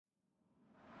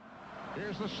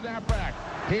Here's the snapback.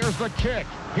 Here's the kick.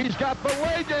 He's got the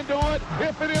leg into it.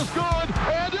 If it is good,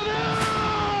 and it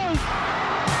is!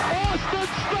 Austin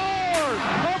Starr,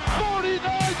 a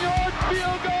 49-yard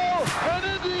field goal, and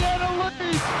Indiana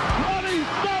leads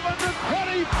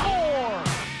 27-24.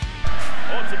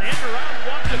 Oh, it's an end around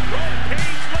one to throw.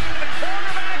 Page looking at the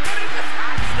quarterback, and it's a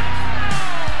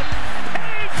touchdown!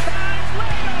 Page finds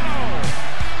Leno!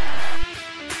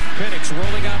 Penix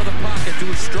rolling out of the pocket to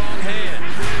a strong hand.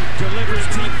 Delivers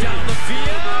deep down the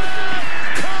field.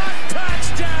 Caught,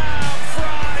 touchdown!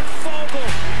 Fry Fogel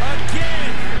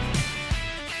again.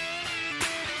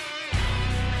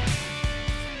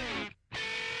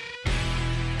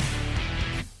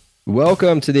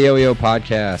 Welcome to the LEO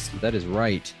podcast. That is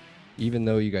right. Even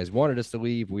though you guys wanted us to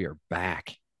leave, we are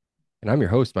back. And I'm your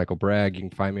host, Michael Bragg. You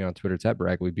can find me on Twitter. It's at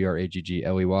Braggley,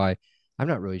 Braggley. I'm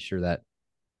not really sure that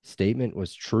statement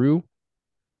was true.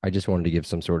 I just wanted to give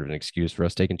some sort of an excuse for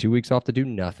us taking 2 weeks off to do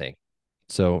nothing.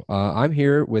 So I'm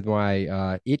here with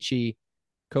my itchy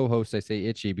co-host. I say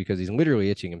itchy because he's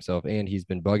literally itching himself, and he's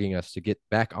been bugging us to get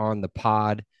back on the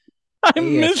pod. I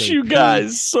miss you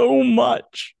guys so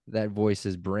much. That voice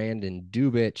is Brandon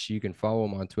Dubich. You can follow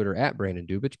him on Twitter at Brandon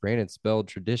Dubich. Brandon spelled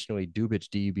traditionally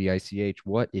Dubich, D-U-B-I-C-H.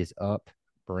 What is up,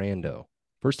 Brando?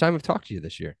 First time I've talked to you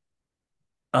this year.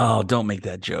 Oh, don't make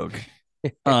that joke.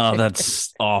 Oh,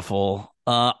 that's awful.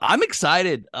 I'm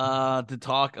excited to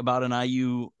talk about an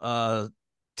IU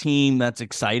team that's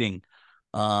exciting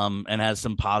and has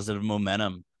some positive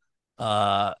momentum.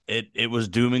 It was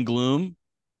doom and gloom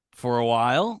for a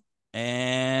while,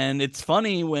 and it's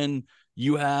funny when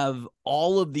you have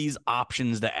all of these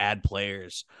options to add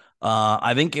players.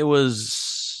 I think it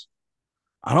was,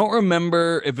 I don't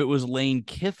remember if it was Lane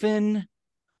Kiffin,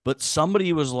 but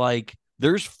somebody was like,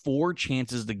 there's 4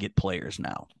 chances to get players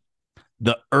now.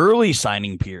 The early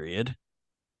signing period,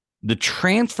 the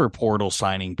transfer portal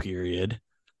signing period,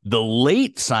 the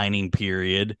late signing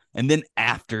period, and then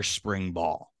after spring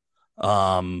ball. So,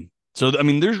 I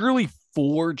mean, there's really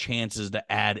 4 chances to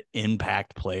add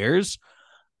impact players.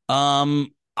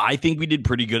 I think we did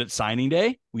pretty good at signing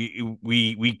day.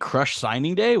 We crushed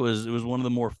signing day. It was one of the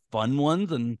more fun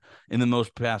ones in the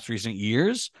most past recent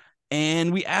years.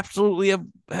 And we absolutely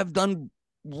have done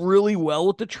really well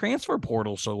with the transfer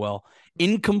portal so well.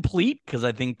 Incomplete, because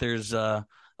I think there's a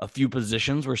few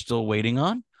positions we're still waiting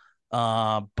on.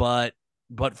 But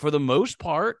for the most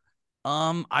part,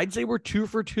 I'd say we're 2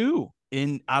 for 2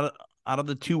 out of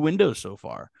the 2 windows so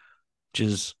far, which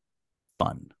is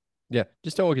fun. Yeah,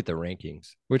 just don't look at the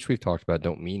rankings, which we've talked about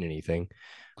don't mean anything.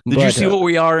 Did you see what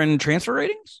we are in transfer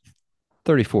ratings?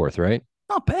 34th, right?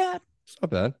 Not bad. It's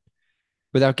not bad.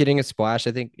 Without getting a splash,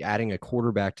 I think adding a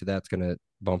quarterback to that's going to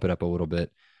bump it up a little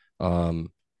bit,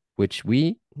 which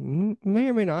we may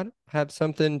or may not have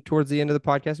something towards the end of the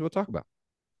podcast we'll talk about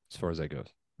as far as that goes.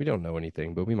 We don't know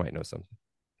anything, but we might know something.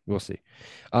 We'll see.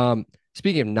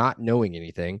 Speaking of not knowing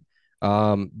anything,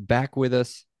 back with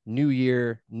us, new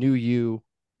year, new you,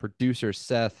 producer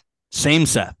Seth. Same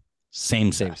Seth.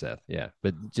 Yeah,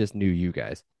 but just new you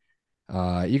guys.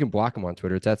 You can block him on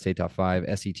Twitter. It's at SayTop5,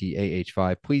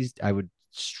 SETAH5. Please, I would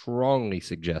strongly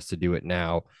suggest to do it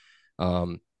now,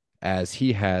 as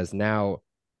he has now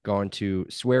gone to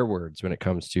swear words when it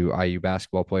comes to IU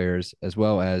basketball players, as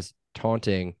well as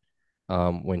taunting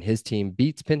when his team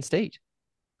beats Penn State,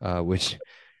 which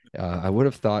I would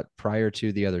have thought prior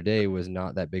to the other day was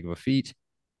not that big of a feat,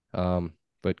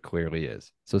 but clearly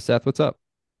is. So, Seth, what's up?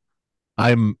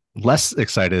 I'm less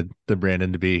excited than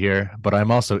Brandon to be here, but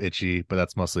I'm also itchy, but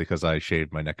that's mostly because I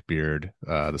shaved my neck beard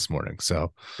this morning.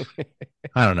 So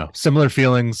I don't know. Similar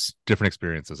feelings, different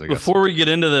experiences, I guess. Before we get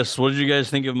into this, what did you guys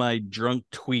think of my drunk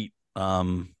tweet?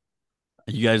 You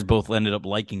guys both ended up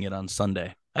liking it on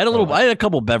Sunday. I had a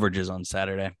couple beverages on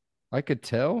Saturday. I could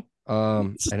tell.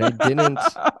 And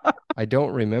I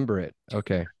don't remember it.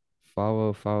 Okay.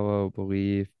 Follow,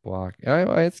 believe, block.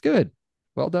 It's good.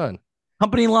 Well done.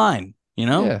 Company line.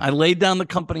 Yeah. I laid down the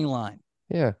company line.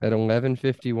 Yeah, at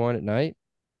 11:51 at night.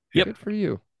 Yep. Good for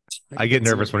you. I get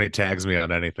nervous when he tags me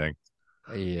on anything.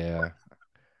 Yeah.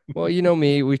 Well, you know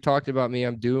me. We've talked about me.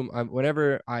 I'm doomed.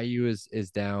 Whenever IU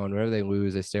is down, whenever they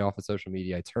lose, I stay off of social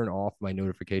media. I turn off my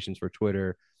notifications for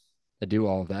Twitter. I do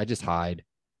all of that. I just hide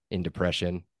in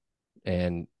depression.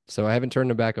 And so I haven't turned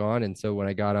them back on. And so when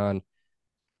I got on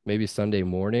maybe Sunday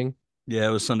morning. Yeah,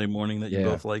 it was Sunday morning that you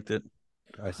both liked it.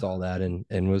 I saw that and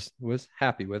was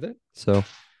happy with it. So,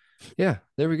 yeah,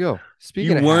 there we go.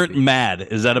 Speaking, you weren't mad.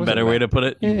 Is that a better way to put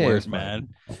it? You weren't mad.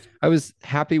 I was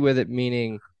happy with it,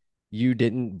 meaning you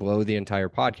didn't blow the entire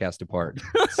podcast apart.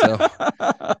 So,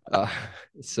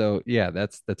 So yeah,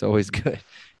 that's always good.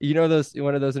 You know, those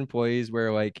one of those employees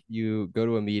where like you go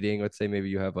to a meeting, let's say maybe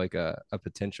you have like a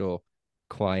potential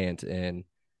client and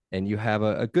you have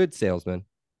a good salesman,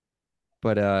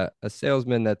 but a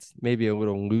salesman that's maybe a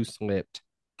little loose-lipped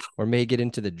or may get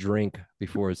into the drink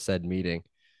before said meeting,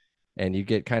 and you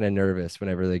get kind of nervous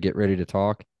whenever they get ready to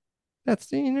talk.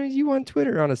 That's you on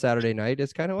Twitter on a Saturday night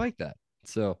is kind of like that.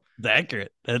 So It's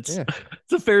accurate. That's yeah.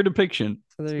 it's a fair depiction.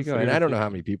 So there you It's a go. And fair I don't know how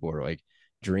depiction. many people are like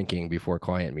drinking before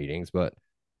client meetings, but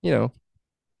you know,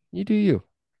 you do you.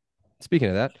 Speaking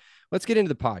of that, let's get into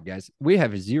the pod, guys. We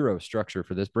have zero structure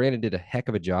for this. Brandon did a heck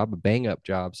of a job, a bang up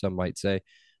job, some might say,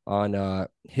 on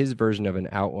his version of an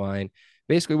outline.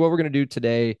 Basically, what we're going to do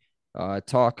today,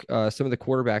 talk some of the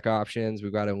quarterback options.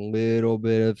 We've got a little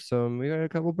bit of we got a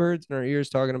couple birds in our ears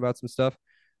talking about some stuff.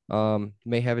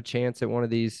 May have a chance at one of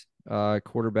these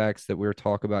quarterbacks that we'll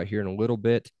talk about here in a little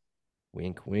bit.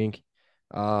 Wink, wink.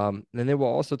 And then we'll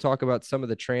also talk about some of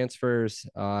the transfers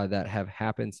that have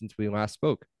happened since we last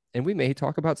spoke. And we may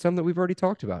talk about some that we've already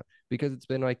talked about because it's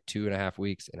been like 2.5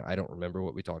 weeks and I don't remember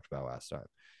what we talked about last time.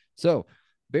 So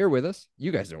bear with us.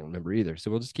 You guys don't remember either. So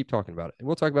we'll just keep talking about it. And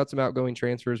we'll talk about some outgoing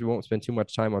transfers. We won't spend too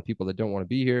much time on people that don't want to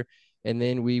be here. And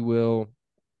then we will,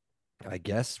 I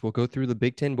guess, we'll go through the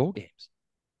Big Ten bowl games.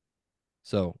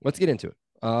 So let's get into it.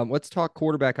 Let's talk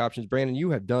quarterback options. Brandon, you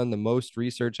have done the most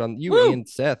research on you. Woo! And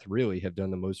Seth really have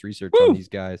done the most research Woo! on these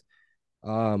guys.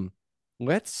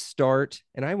 Let's start,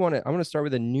 and I want to start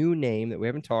with a new name that we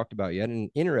haven't talked about yet, an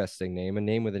interesting name, a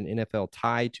name with an NFL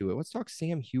tie to it. Let's talk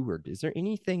Sam Heward. Is there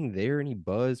anything there, any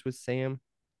buzz with Sam?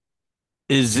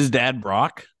 Is his dad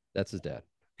Brock? That's his dad.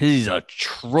 He's an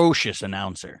atrocious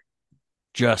announcer.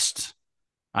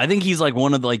 I think he's like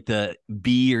one of like the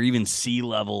B or even C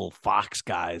level Fox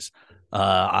guys.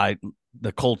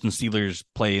 The Colts and Steelers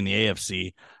play in the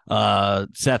AFC.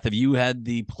 Seth, have you had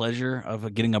the pleasure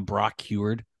of getting a Brock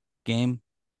Heward game?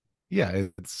 Yeah,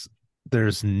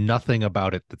 there's nothing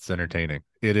about it that's entertaining.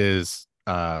 It is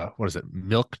what is it?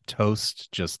 Milk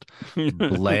toast, just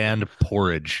bland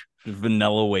porridge.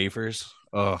 Vanilla wafers.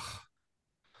 Ugh.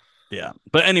 Yeah.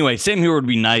 But anyway, Sam Heward would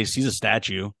be nice. He's a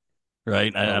statue,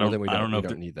 right? I don't know if we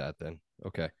don't need that then.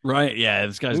 Okay. Right. Yeah.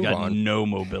 This guy's Move got on. no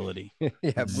mobility.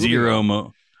 Yeah.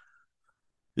 Zero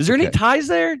Is there any ties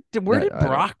there? Where did I don't-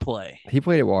 Brock play? He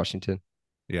played at Washington.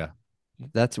 Yeah.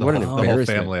 That's The what an whole- the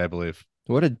embarrassment. whole family, I believe.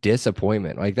 What a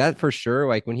disappointment. Like that for sure.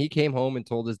 Like when he came home and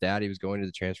told his dad he was going to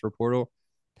the transfer portal,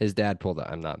 his dad pulled out,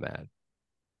 I'm not mad.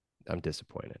 I'm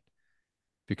disappointed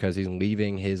because he's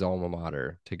leaving his alma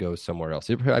mater to go somewhere else.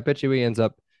 I bet you he ends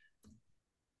up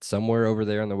somewhere over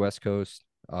there on the West Coast.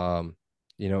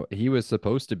 He was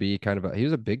supposed to be he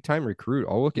was a big time recruit.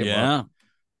 I'll look him up.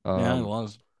 Yeah, it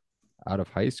was. Out of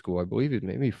high school. I believe it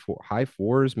maybe high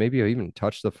fours, maybe even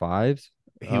touched the fives.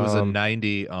 He was a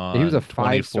 90 on he was a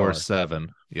 24/7.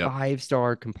 Yep.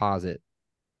 5-star composite,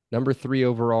 number 3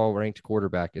 overall ranked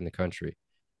quarterback in the country.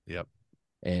 Yep.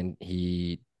 And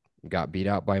he got beat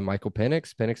out by Michael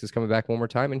Penix. Penix is coming back one more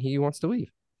time, and he wants to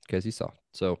leave because he's soft.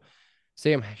 So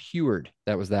Sam Heward,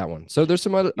 that was that one. So there's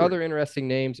some other interesting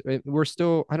names. We're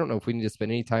still, I don't know if we need to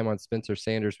spend any time on Spencer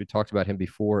Sanders. We talked about him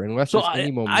before, unless there's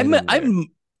any momentum.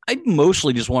 I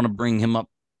mostly just want to bring him up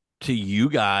to you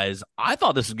guys. I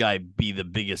thought this guy be the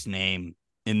biggest name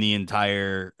in the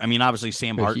entire. I mean, obviously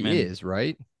Sam Hartman He is,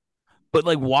 right? But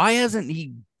like, why hasn't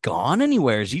he gone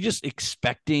anywhere? Is he just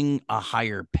expecting a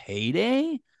higher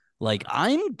payday? Like,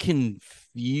 I'm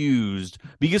confused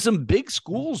because some big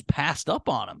schools passed up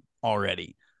on him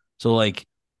already. So like,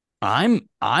 I'm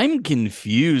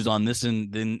confused on this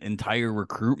in the entire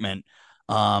recruitment.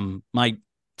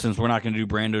 Since we're not going to do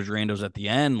Brandos Randos at the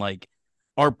end, like,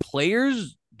 are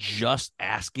players just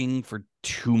asking for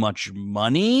too much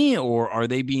money, or are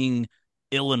they being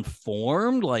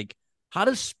ill-informed? Like, how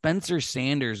does Spencer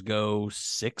Sanders go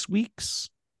 6 weeks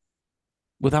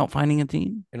without finding a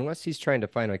team? Unless he's trying to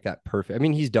find like that perfect. I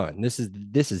mean, he's done. This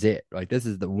is it. Like, this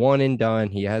is the one and done.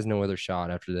 He has no other shot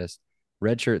after this.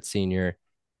 Redshirt senior.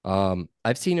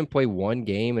 I've seen him play one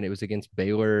game, and it was against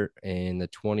Baylor in the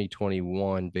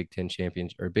 2021 Big 10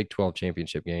 championship or Big 12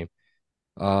 championship game.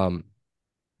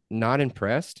 Not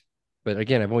impressed, but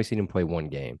again, I've only seen him play one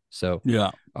game. So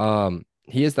yeah,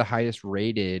 he is the highest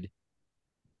rated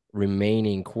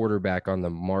remaining quarterback on the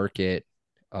market.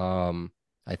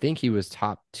 I think he was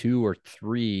top 2 or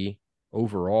 3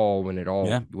 overall when it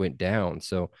all went down.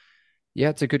 So yeah,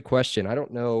 it's a good question. I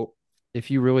don't know if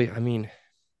you really, I mean,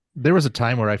 there was a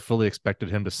time where I fully expected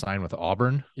him to sign with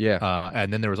Auburn. Yeah.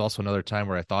 And then there was also another time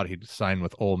where I thought he'd sign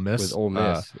with Ole Miss. With Ole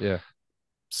Miss, yeah.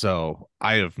 So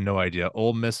I have no idea.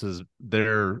 Ole Miss is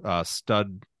their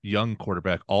stud young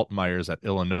quarterback. Altmaier's at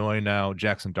Illinois now.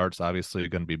 Jackson Dart's obviously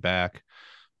going to be back.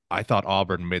 I thought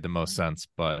Auburn made the most sense,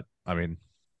 but I mean,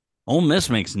 Ole Miss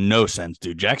makes no sense,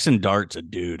 dude. Jackson Dart's a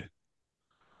dude.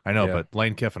 I know, Yeah. but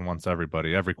Lane Kiffin wants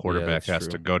everybody. Every quarterback that's has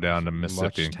true. to go down to Much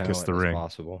Mississippi and kiss talent the as ring.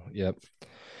 possible. Yep.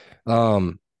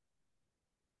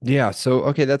 Yeah. So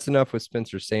okay, that's enough with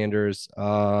Spencer Sanders.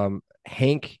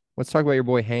 Hank, let's talk about your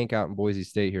boy Hank out in Boise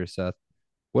State here, Seth.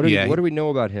 What do we know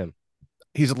about him?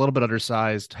 He's a little bit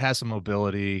undersized, has some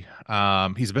mobility.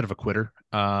 He's a bit of a quitter.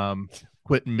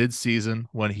 Quit mid-season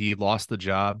when he lost the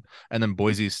job, and then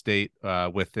Boise State,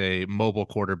 with a mobile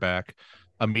quarterback,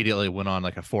 immediately went on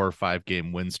like a 4 or 5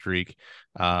 game win streak.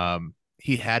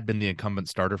 He had been the incumbent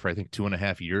starter for I think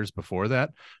 2.5 years before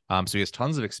that. So he has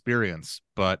tons of experience,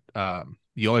 but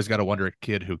you always got to wonder a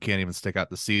kid who can't even stick out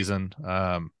the season.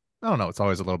 I don't know. It's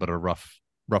always a little bit of a rough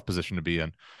position to be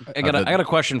in. I got a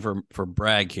question for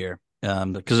Bragg here,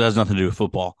 because it has nothing to do with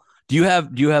football. Do you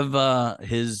have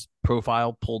his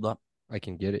profile pulled up? I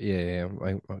can get it. Yeah.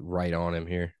 I'm right on him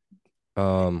here.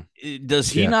 Does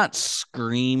he not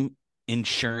scream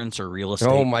insurance or real estate?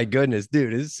 Oh my goodness,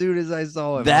 dude! As soon as I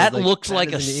saw him, that I was looks that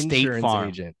like a is an State insurance Farm.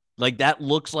 agent. Like that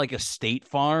looks like a State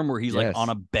Farm where he's like Yes. on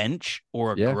a bench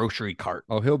or a Yeah. grocery cart.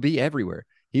 Oh, he'll be everywhere.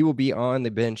 He will be on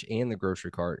the bench and the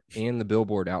grocery cart and the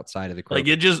billboard outside of the Kroger.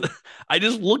 Like I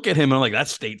just look at him and I'm like,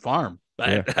 that's State Farm.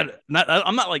 Yeah.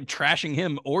 I'm not like trashing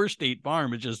him or State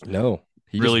Farm. It's just No,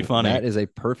 really funny. That is a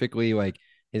perfectly like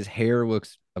his hair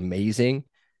looks amazing,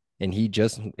 and he's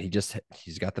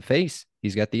got the face.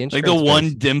 He's got the like insurance. the one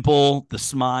face. dimple, the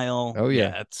smile. Oh,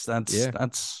 yeah.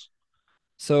 That's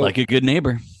So like a good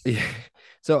neighbor. yeah.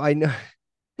 So I know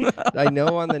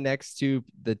on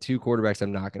the two quarterbacks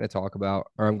I'm not going to talk about,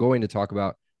 or I'm going to talk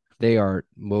about, they are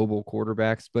mobile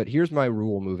quarterbacks. But here's my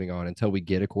rule moving on until we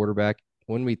get a quarterback.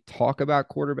 When we talk about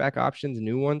quarterback options,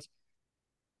 new ones,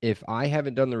 if I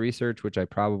haven't done the research, which I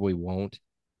probably won't,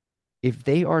 if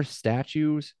they are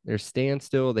statues, they're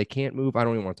standstill, they can't move, I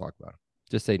don't even want to talk about them.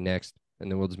 Just say next,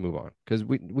 and then we'll just move on, because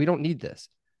we don't need this.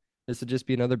 This would just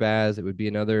be another Baz. It would be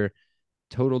another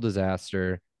total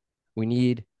disaster. We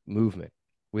need movement.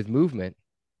 With movement,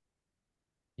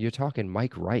 you're talking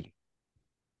Mike Wright.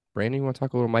 Brandon, you want to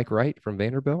talk a little Mike Wright from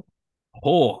Vanderbilt?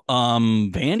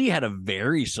 Vandy had a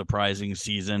very surprising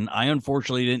season. I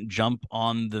unfortunately didn't jump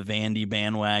on the Vandy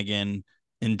bandwagon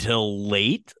until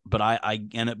late, but I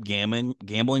ended up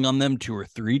gambling on them 2 or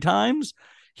 3 times.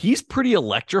 He's pretty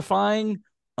electrifying.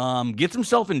 Gets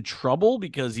himself in trouble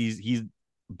because he's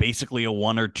basically a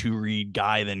 1 or 2 read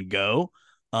guy, then go.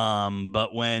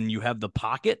 But when you have the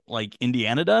pocket like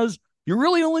Indiana does, you're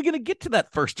really only going to get to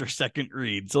that first or second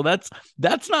read. So that's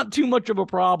not too much of a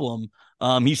problem.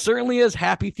 He certainly has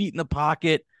happy feet in the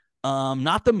pocket.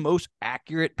 Not the most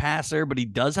accurate passer, but he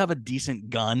does have a decent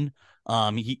gun.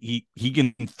 He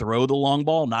can throw the long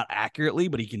ball, not accurately,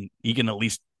 but he can at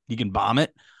least bomb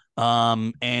it.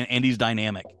 And he's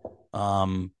dynamic. I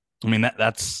mean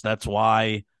that's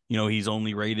why, he's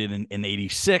only rated in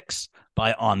 86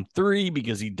 by On3,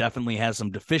 because he definitely has some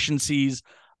deficiencies.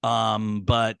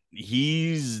 But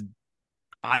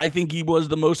I think he was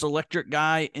the most electric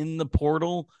guy in the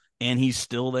portal, and he's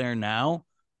still there now.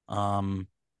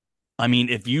 I mean,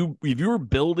 if you were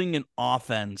building an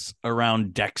offense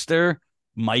around Dexter,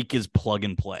 Mike is plug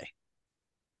and play.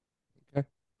 Okay.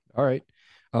 All right.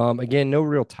 Again, no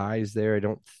real ties there, I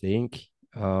don't think.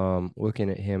 Looking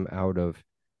at him out of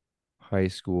high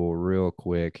school real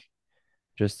quick,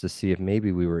 just to see if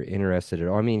maybe we were interested at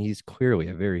all. I mean, he's clearly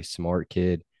a very smart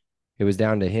kid. It was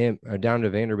down to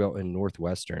Vanderbilt and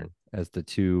Northwestern as the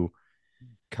two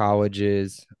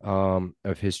colleges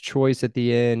of his choice at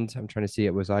the end. I'm trying to see,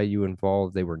 was IU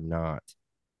involved? They were not,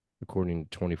 according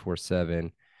to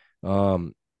 24/7.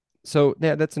 So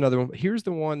yeah, that's another one. Here's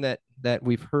the one that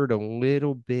we've heard a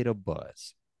little bit of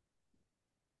buzz.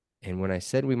 And when I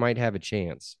said we might have a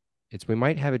chance, we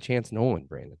might have a chance Nolan,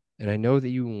 Brandon. And I know that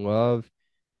you love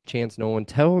Chance Nolan.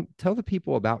 Tell the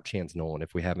people about Chance Nolan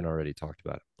if we haven't already talked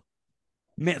about it.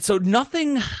 Man, so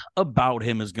nothing about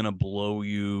him is gonna blow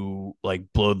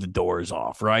the doors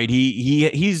off, right?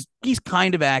 He's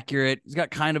kind of accurate. He's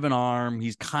got kind of an arm.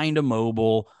 He's kind of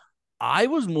mobile. I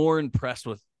was more impressed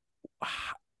with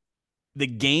the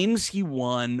games he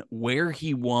won, where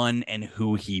he won, and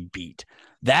who he beat.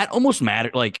 That almost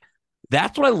mattered. Like,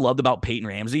 that's what I loved about Peyton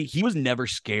Ramsey. He was never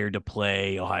scared to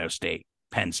play Ohio State,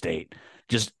 Penn State.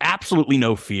 Just absolutely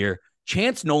no fear.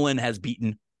 Chance Nolan has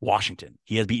beaten Washington.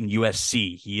 He has beaten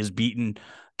USC. He has beaten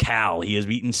Cal. He has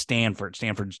beaten Stanford.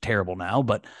 Stanford's terrible now,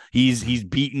 but he's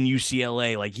beaten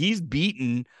UCLA. Like, he's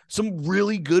beaten some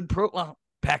really good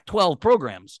Pac-12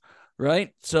 programs,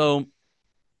 right? So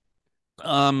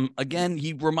Again,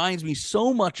 he reminds me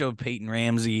so much of Peyton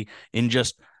Ramsey in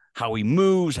just how he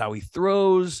moves, how he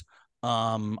throws.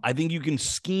 I think you can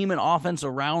scheme an offense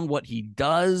around what he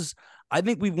does. I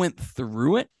think we went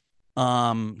through it.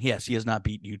 Yes, he has not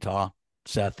beat Utah.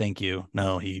 Seth, thank you.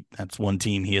 No, that's one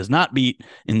team he has not beat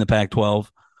in the Pac-12.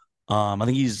 I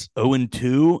think he's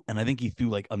 0-2, and I think he threw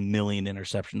like 1 million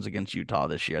interceptions against Utah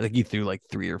this year. I think he threw like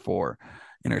 3 or 4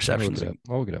 interceptions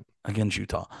I'll look it up. against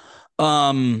Utah.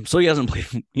 So he hasn't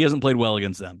played well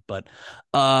against them. But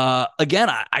again,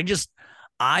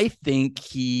 I think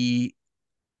he's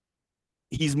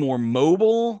more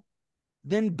mobile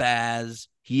than Baz.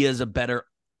 He has a better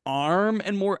arm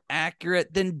and more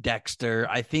accurate than Dexter.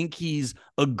 I think he's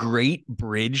a great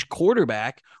bridge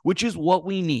quarterback, which is what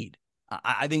we need.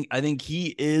 I think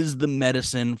he is the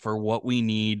medicine for what we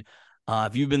need.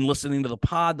 If you've been listening to the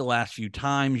pod the last few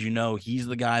times, you know he's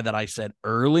the guy that I said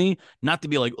early, not to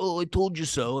be like, oh, I told you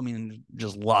so. I mean,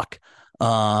 just luck.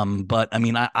 But I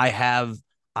mean,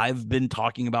 I've been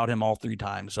talking about him all 3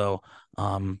 times. So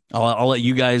I'll let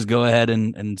you guys go ahead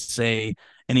and say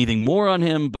anything more on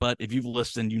him. But if you've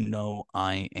listened, you know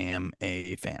I am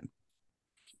a fan.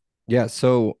 Yeah,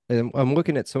 so I'm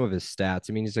looking at some of his stats.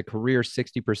 I mean, he's a career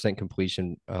 60%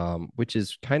 completion, which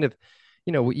is kind of,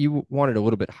 you wanted a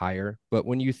little bit higher. But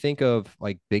when you think of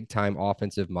like big time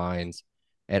offensive minds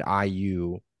at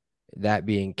IU, that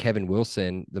being Kevin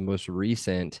Wilson, the most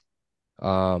recent,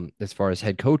 as far as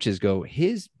head coaches go,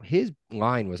 his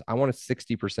line was, I want a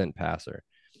 60% passer.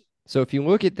 So if you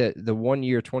look at the 1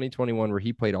 year, 2021, where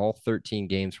he played all 13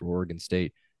 games for Oregon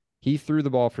State, he threw the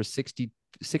ball for 64%,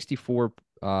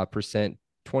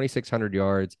 2,600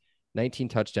 yards, 19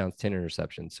 touchdowns, 10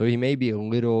 interceptions. So he may be a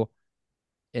little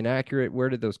inaccurate. Where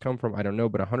did those come from? I don't know,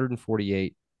 but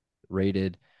 148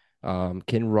 rated,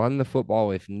 can run the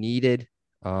football if needed.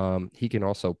 He can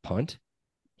also punt.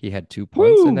 He had 2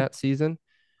 punts in that season.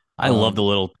 I love the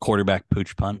little quarterback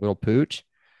pooch punt. Little pooch.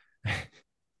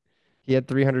 He had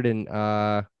 300 and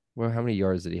how many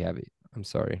yards did he have? I'm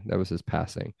sorry, that was his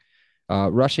passing.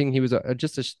 Rushing, he was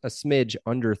just a smidge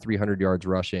under 300 yards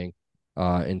rushing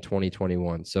in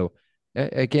 2021. So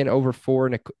again, over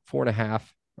 4.5,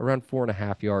 around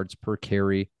 4.5 yards per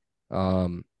carry,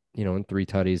 and 3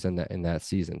 tutties in that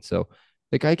season. So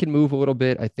the guy can move a little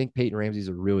bit. I think Peyton Ramsey's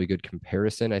a really good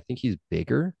comparison. I think he's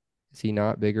bigger. Is he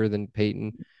not bigger than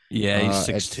Peyton? Yeah, he's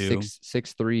 6'2".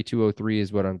 6'3", 203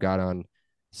 is what I've got on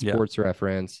Sports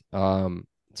Reference.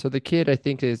 So the kid, I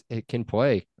think, it can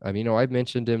play. I mean, I've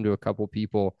mentioned him to a couple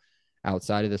people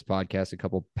outside of this podcast, a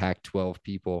couple Pac-12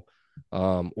 people,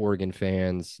 Oregon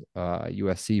fans,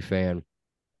 USC fan.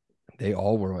 They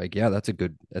all were like, yeah, that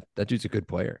dude's a good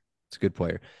player. It's a good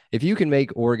player. If you can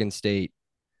make Oregon State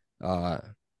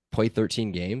play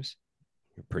 13 games,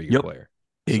 you're a pretty good player.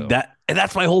 So.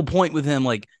 That's my whole point with him.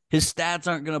 Like, his stats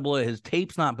aren't going to blow it. His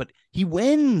tape's not, but he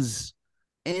wins.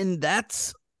 And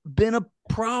that's been a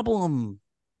problem.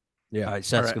 Yeah. All right,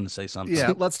 Seth's going to say something.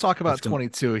 Yeah, let's talk about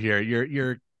 22 here.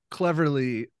 You're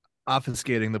cleverly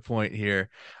obfuscating the point here.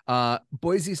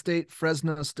 Boise State,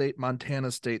 Fresno State,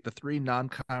 Montana State, the 3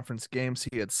 non-conference games,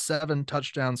 he had 7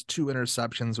 touchdowns, 2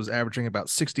 interceptions, was averaging about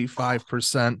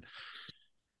 65%.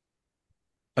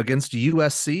 Against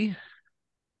USC,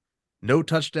 no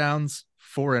touchdowns,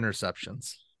 4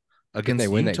 interceptions. Against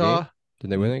Utah,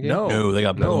 did they win that game? No, they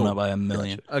got blown up by 1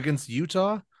 million. Gotcha. Against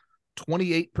Utah,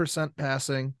 28%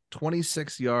 passing,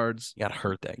 26 yards. He got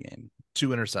hurt that game. 2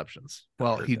 interceptions.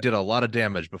 Well, he did a lot of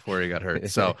damage before he got hurt.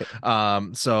 So,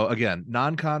 so again,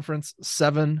 non-conference,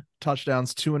 7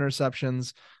 touchdowns, 2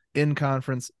 interceptions. In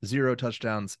conference, 0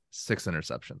 touchdowns, 6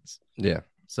 interceptions. Yeah.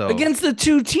 So against the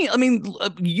 2 teams, I mean,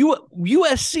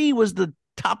 USC was the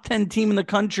top 10 team in the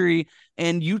country,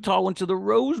 and Utah went to the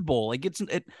Rose Bowl. Like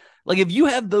if you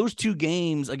have those 2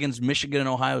 games against Michigan and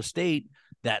Ohio State,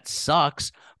 that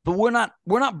sucks. But we're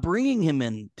not bringing him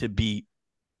in to beat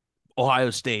Ohio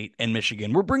State and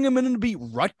Michigan. We're bringing him in to beat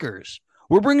Rutgers.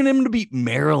 We're bringing him to beat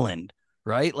Maryland,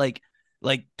 right? Like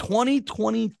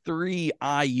 2023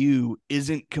 IU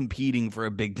isn't competing for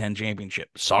a Big Ten championship.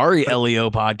 Sorry, LEO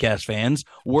podcast fans,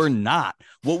 we're not.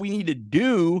 What we need to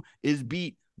do is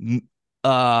beat,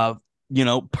 Purdue.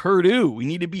 We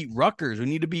need to beat Rutgers. We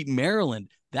need to beat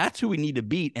Maryland. That's who we need to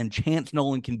beat, and Chance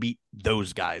Nolan can beat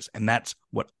those guys, and that's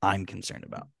what I'm concerned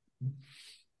about.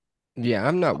 Yeah,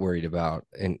 I'm not worried about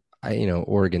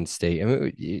Oregon State. I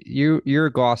mean, you're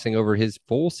glossing over his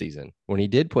full season when he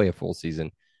did play a full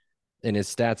season, and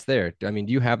his stats there. I mean,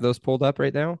 do you have those pulled up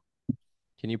right now?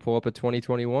 Can you pull up a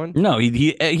 2021? No,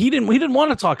 he didn't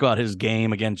want to talk about his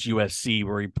game against USC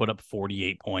where he put up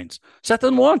 48 points. Seth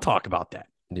doesn't want to talk about that.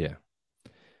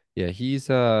 Yeah, he's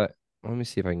Let me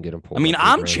see if I can get him pulled. I mean, up here,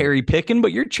 I'm Brandon. cherry picking,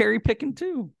 but you're cherry picking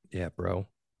too. Yeah, bro.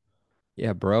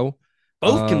 Yeah, bro.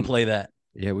 Both can play that.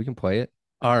 Yeah, we can play it.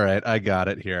 All right, I got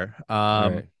it here.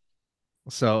 All right.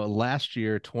 So last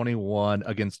year, 21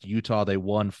 against Utah, they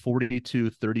won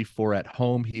 42-34 at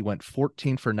home. He went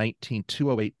 14 for 19,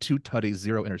 208, 2 tutties,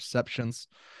 0 interceptions,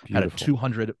 had a Beautiful.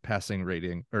 200 passing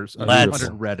rating or a Let's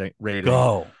 200 rating,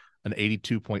 Go. an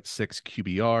 82.6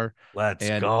 QBR. Let's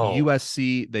And go.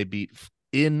 USC, they beat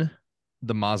in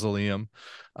the Mausoleum,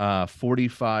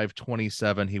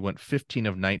 45-27. He went 15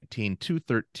 of 19,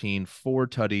 213, 4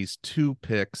 tutties, 2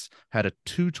 picks, had a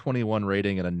 221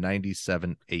 rating and a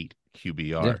 97.8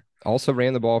 QBR. Yeah. Also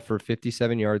ran the ball for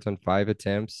 57 yards on 5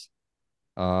 attempts.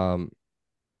 And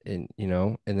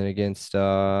then against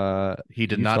He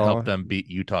did Utah. not help them beat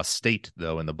Utah State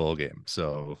though in the bowl game.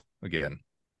 So again,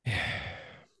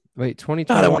 Wait, 2021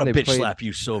 God, I want to they bitch played slap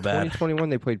you so bad. 2021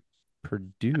 they played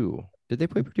Purdue. Did they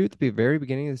play Purdue at the very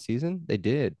beginning of the season? They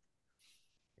did.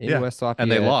 In Yeah, West Lafayette.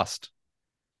 and they lost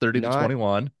 30 Not- to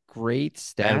 21 Great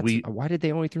stats. we- Why did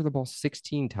they only throw the ball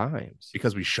 16 times?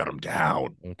 because we shut them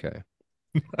down. Okay.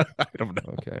 I don't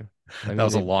know. Okay. That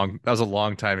was a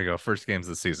long time ago. First games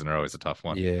of the season are always a tough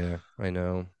one. Yeah, I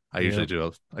know. I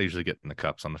usually get in the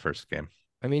cups on the first game.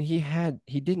 I mean,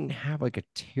 he didn't have like a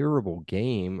terrible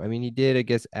game. I mean, he did, I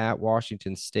guess, at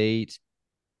Washington State.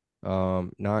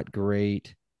 Not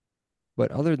great.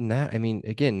 But other than that, I mean,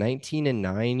 again,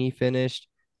 19-9 he finished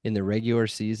in the regular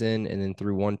season and then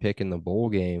threw 1 pick in the bowl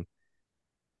game.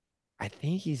 I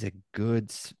think he's a good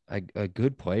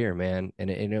player, man. And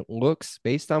it looks,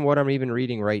 based on what I'm even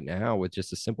reading right now with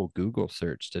just a simple Google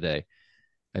search today,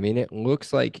 I mean, it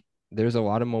looks like there's a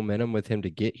lot of momentum with him to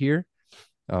get here.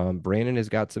 Brandon has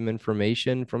got some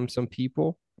information from some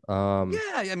people. Yeah,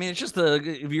 I mean, it's just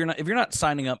if you're not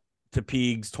signing up to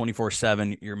Peegs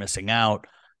 24/7, you're missing out.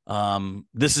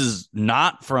 This is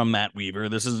not from Matt Weaver.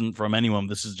 This isn't from anyone.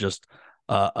 This is just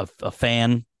a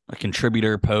fan, a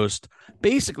contributor post.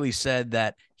 Basically said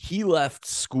that he left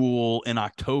school in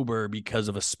October because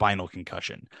of a spinal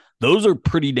concussion. Those are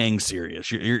pretty dang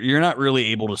serious. You're not really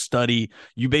able to study.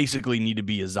 You basically need to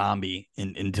be a zombie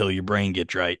until your brain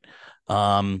gets right.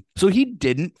 So he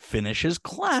didn't finish his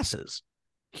classes.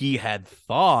 He had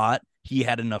thought he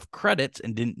had enough credits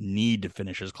and didn't need to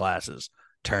finish his classes.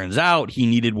 Turns out he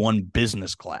needed 1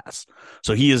 business class.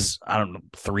 So he is, I don't know,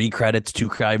 3 credits, 2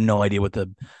 credits. I have no idea what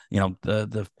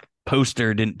the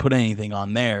poster didn't put anything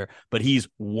on there, but he's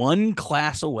 1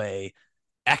 class away,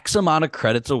 X amount of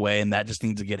credits away, and that just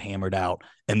needs to get hammered out.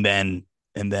 And then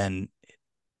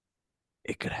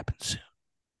it could happen soon.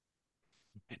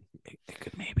 It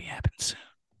could maybe happen soon.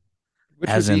 Which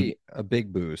would be a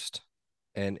big boost.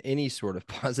 And any sort of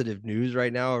positive news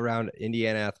right now around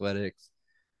Indiana athletics,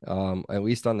 at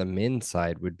least on the men's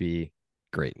side, would be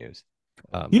great news.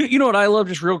 You know what I love,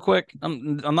 just real quick?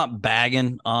 I'm not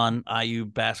bagging on IU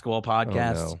basketball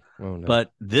podcasts, Oh, no.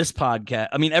 but this podcast,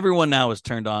 I mean, everyone now has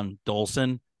turned on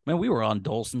Dolson. Man, we were on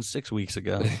Dolson 6 weeks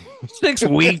ago. 6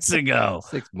 weeks ago.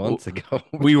 6 months ago.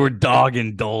 We were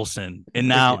dogging Dolson. And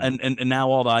now and now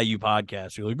all the IU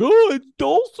podcasts are like, oh, it's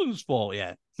Dolson's fault.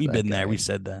 Yeah, we've been there. We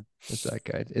said that. What's that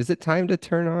guy? Is it time to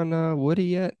turn on Woody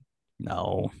yet?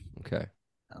 No. Okay.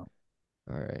 No.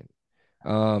 All right.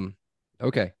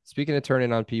 Okay. Speaking of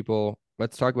turning on people,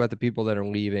 let's talk about the people that are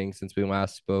leaving since we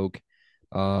last spoke.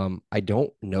 I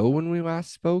don't know when we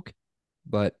last spoke,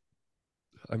 but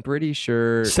I'm pretty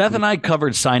sure Seth and I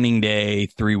covered signing day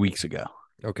 3 weeks ago.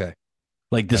 Okay.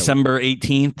 Like December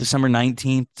 18th, December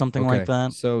 19th, something like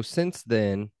that. So since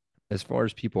then, as far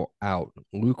as people out,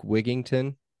 Luke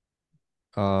Wigginton,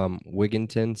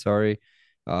 the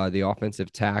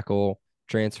offensive tackle,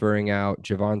 transferring out.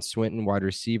 Javon Swinton, wide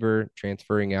receiver,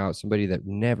 transferring out. Somebody that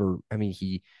never,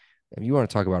 you want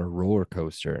to talk about a roller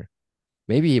coaster.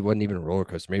 Maybe it wasn't even a roller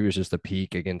coaster. Maybe it was just a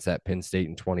peak against that Penn State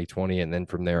in 2020. And then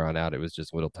from there on out, it was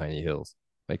just little tiny hills.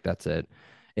 Like that's it.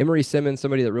 Emory Simmons,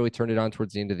 somebody that really turned it on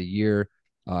towards the end of the year,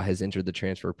 has entered the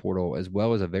transfer portal, as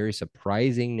well as a very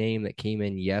surprising name that came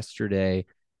in yesterday.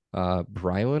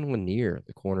 Brylan Lanier,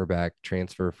 the cornerback,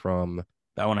 transfer from.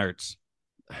 That one hurts.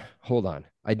 Hold on.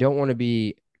 I don't want to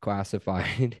be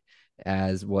classified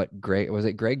as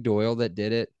Greg Doyle that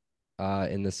did it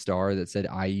in the Star that said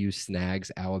IU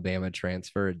snags Alabama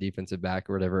transfer at defensive back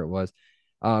or whatever it was.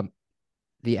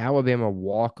 The Alabama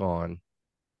walk-on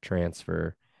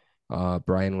transfer,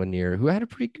 Brian Lanier, who had a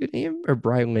pretty good name, or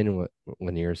Brian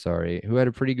Lanier, sorry, who had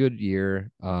a pretty good year.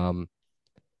 Kind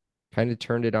of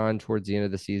turned it on towards the end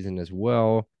of the season as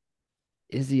well.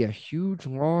 Is he a huge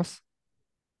loss?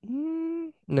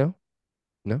 No,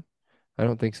 I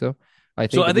don't think so. I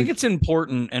think it's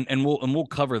important, and we'll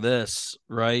cover this,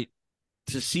 right?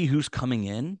 to see who's coming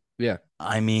in. Yeah.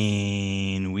 I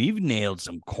mean, we've nailed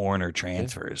some corner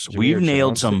transfers. Jameer We've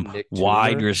nailed Johnson, some Nick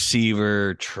wide Toomer.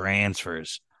 receiver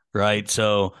transfers, right?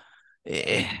 So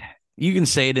you can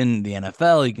say it in the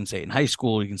NFL, you can say it in high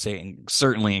school, you can say it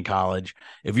certainly in college.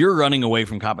 If you're running away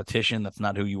from competition, that's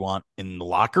not who you want in the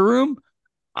locker room.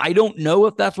 I don't know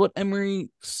if that's what Emery,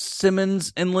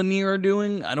 Simmons, and Lanier are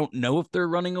doing. I don't know if they're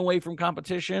running away from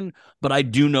competition, but I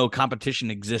do know competition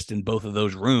exists in both of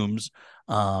those rooms.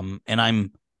 And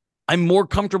I'm more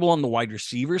comfortable on the wide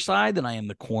receiver side than I am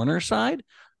the corner side.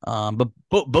 But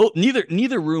both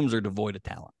neither rooms are devoid of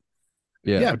talent.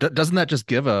 Yeah. Doesn't that just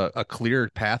give a clear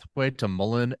pathway to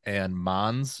Mullen and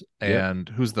Mons? And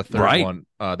who's the third one?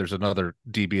 There's another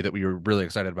DB that we were really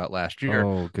excited about last year.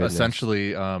 Oh, goodness.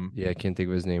 Essentially, I can't think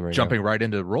of his name right now. Jumping right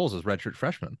into roles as redshirt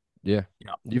freshman. Yeah.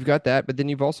 You've got that, but then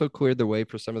you've also cleared the way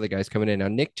for some of the guys coming in. Now,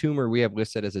 Nick Toomer, we have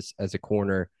listed as a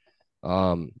corner.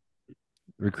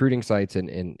 Recruiting sites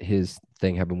and his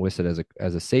thing have been listed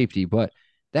as a safety, but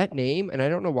that name, and I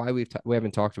don't know why we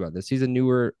haven't talked about this. He's a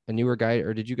newer guy,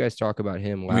 or did you guys talk about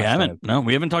him last We haven't. time? No,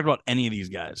 we haven't talked about any of these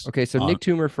guys. Okay, so Nick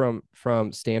Toomer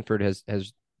from Stanford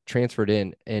has transferred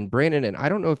in, and Brandon, and I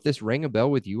don't know if this rang a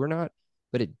bell with you or not,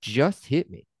 but it just hit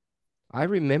me. I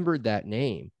remembered that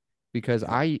name because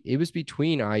it was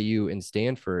between IU and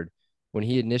Stanford when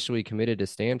he initially committed to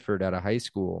Stanford out of high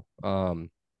school.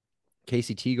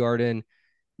 Casey Teagarden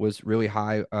was really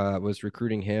high, was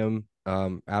recruiting him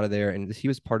out of there. And he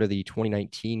was part of the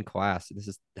 2019 class. This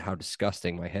is how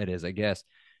disgusting my head is, I guess,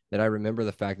 that I remember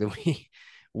the fact that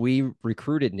we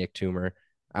recruited Nick Toomer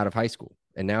out of high school.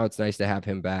 And now it's nice to have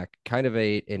him back. Kind of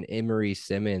an Emery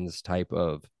Simmons type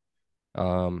of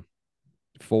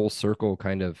full circle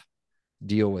kind of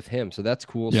deal with him. So that's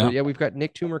cool. Yeah. So yeah, we've got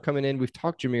Nick Toomer coming in. We've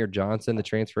talked Jameer Johnson, the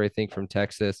transfer, I think, from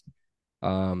Texas.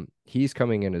 He's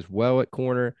coming in as well at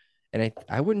corner. And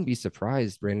I wouldn't be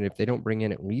surprised, Brandon, if they don't bring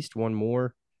in at least one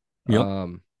more.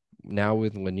 Now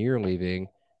with Lanier leaving,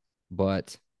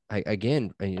 but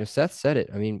Seth said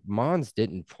it. I mean, Mons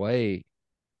didn't play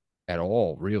at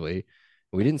all, really.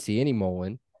 We didn't see any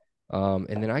Mullen. And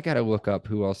then I got to look up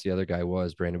who else the other guy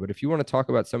was, Brandon. But if you want to talk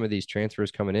about some of these transfers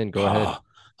coming in, go ahead.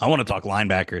 I want to talk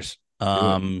linebackers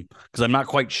because I'm not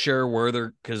quite sure where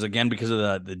they're because of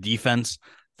the defense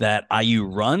that IU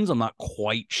runs, I'm not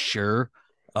quite sure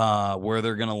where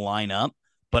they're going to line up,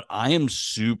 but I am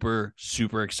super,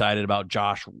 super excited about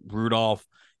Josh Rudolph.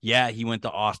 Yeah, he went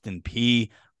to Austin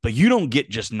Peay, but you don't get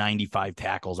just 95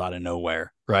 tackles out of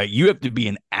nowhere, right? You have to be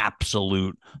an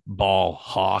absolute ball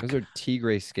hawk. Those are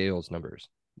Tigre scales numbers.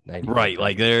 Right,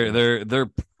 like they're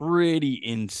pretty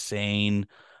insane.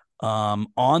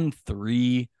 On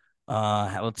 3,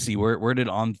 let's see, where did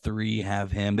On 3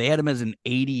 have him? They had him as an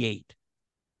 88.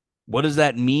 What does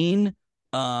that mean?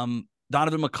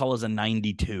 Donovan McCullough's a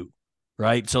 92,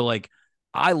 right? So like,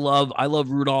 I love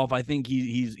Rudolph. I think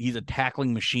he's a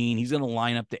tackling machine. He's going to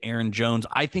line up to Aaron Jones.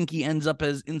 I think he ends up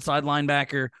as inside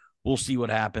linebacker. We'll see what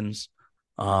happens.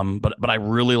 But I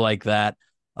really like that.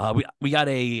 We got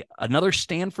another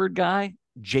Stanford guy,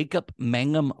 Jacob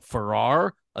Mangum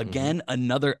Farrar. Again,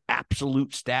 another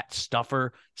absolute stat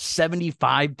stuffer.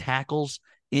 75 tackles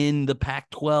in the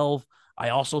Pac-12. I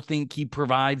also think he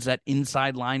provides that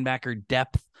inside linebacker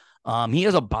depth. He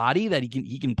has a body that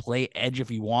he can play edge if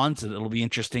he wants. It'll be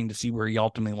interesting to see where he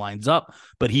ultimately lines up.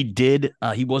 But he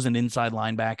was an inside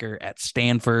linebacker at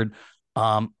Stanford.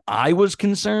 I was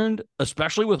concerned,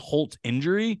 especially with Holt's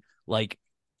injury. Like,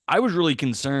 I was really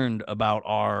concerned about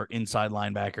our inside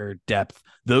linebacker depth.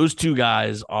 Those two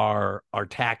guys are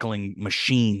tackling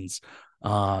machines.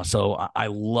 So I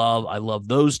love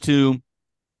those two.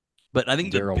 But I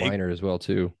think Daryl Minor as well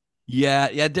too. Yeah,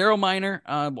 Daryl Minor.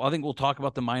 I think we'll talk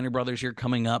about the Minor brothers here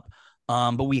coming up.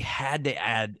 But we had to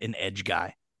add an edge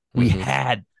guy. We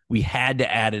had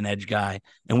to add an edge guy,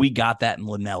 and we got that in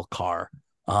Linnell Carr.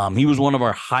 He was one of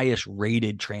our highest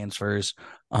rated transfers.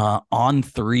 On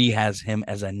 3 has him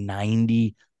as a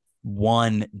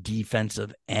 91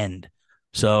 defensive end.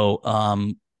 So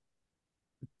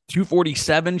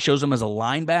 247 shows him as a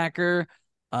linebacker.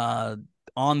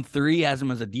 On 3 has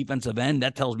him as a defensive end.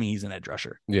 That tells me he's an edge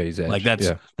rusher. Yeah, he's edge. Like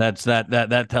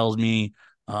that tells me.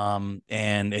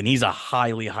 And he's a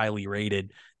highly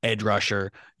rated edge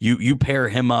rusher. You pair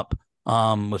him up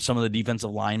with some of the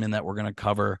defensive linemen that we're going to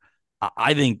cover.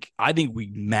 I think we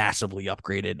massively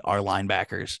upgraded our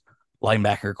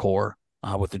linebacker core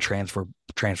with the transfer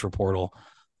portal,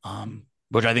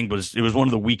 which I think was one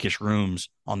of the weakest rooms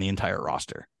on the entire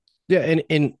roster. Yeah,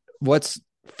 and what's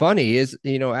funny is,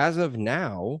 as of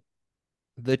now,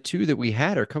 the 2 that we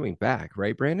had are coming back,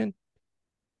 right, Brandon?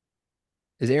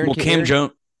 Is Aaron Cam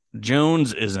Jones?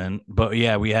 Jones isn't, but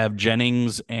yeah, we have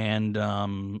Jennings and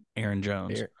Aaron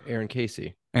Jones. Aaron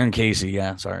Casey. Aaron Casey,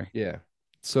 yeah, sorry. Yeah.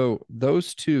 So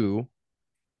those two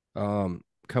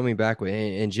coming back with,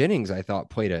 and Jennings, I thought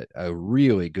played a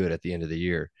really good at the end of the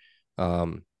year.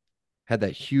 Had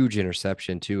that huge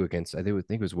interception too against, I think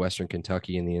it was Western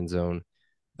Kentucky in the end zone.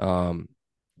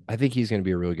 I think he's going to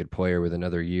be a really good player with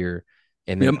another year.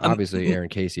 And then obviously Aaron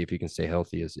Casey, if he can stay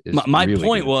healthy, is my really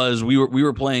point good. was we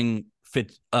were playing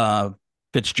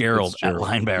Fitzgerald at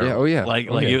linebacker. Yeah, oh yeah. Like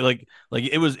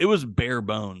it was bare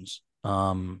bones.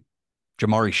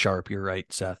 Jamari Sharp, you're right,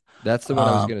 Seth. That's the one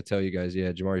I was going to tell you guys.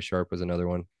 Yeah, Jamari Sharp was another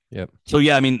one. Yep. So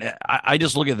yeah, I mean, I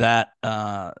just look at that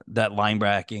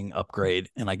linebacking upgrade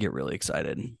and I get really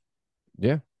excited.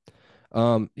 Yeah.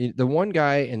 The one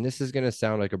guy, and this is going to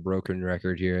sound like a broken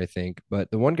record here, I think, but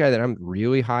the one guy that I'm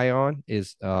really high on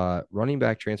is running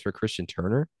back transfer Christian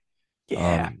Turner.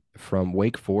 Yeah. From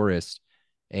Wake Forest.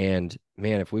 And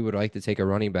man, if we would like to take a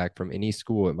running back from any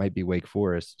school, it might be Wake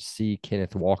Forest. See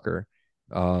Kenneth Walker.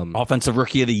 Offensive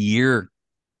Rookie of the Year,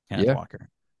 Kenneth Walker.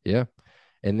 Yeah.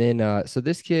 And then so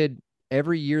this kid,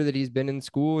 every year that he's been in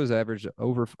school, has averaged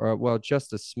over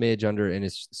just a smidge under in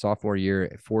his sophomore year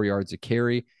at 4 yards a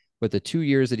carry. But the 2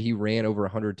 years that he ran over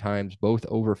 100 times, both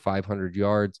over 500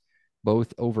 yards,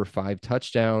 both over 5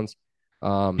 touchdowns.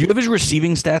 Do you have his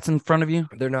receiving stats in front of you?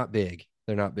 They're not big.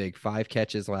 5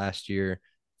 catches last year,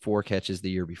 4 catches the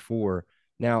year before.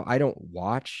 Now, I don't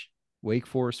watch Wake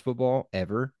Forest football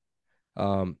ever.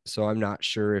 So I'm not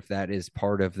sure if that is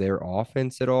part of their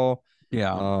offense at all.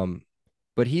 Yeah.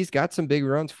 But he's got some big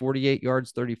runs, 48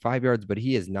 yards, 35 yards, but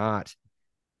he's not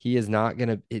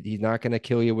gonna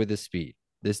kill you with his speed.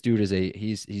 This dude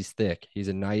he's thick. He's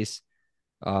a nice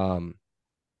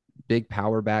big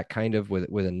power back kind of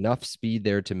with enough speed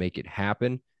there to make it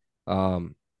happen.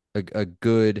 A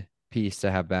good piece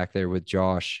to have back there with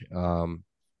Josh,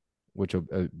 which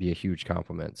will be a huge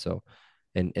compliment. So,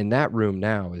 and that room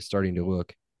now is starting to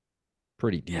look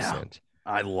pretty decent.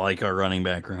 Yeah, I like our running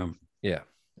back room. Yeah.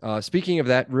 Speaking of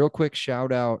that, real quick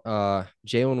shout out,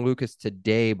 Jalen Lucas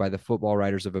today by the Football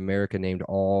Writers of America named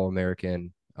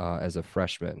All-American as a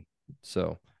freshman.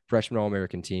 So freshman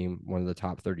All-American team, one of the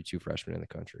top 32 freshmen in the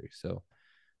country. So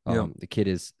the kid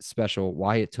is special.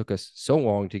 Why it took us so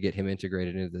long to get him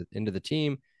integrated into the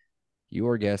team,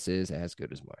 your guess is as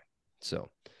good as mine. So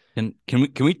can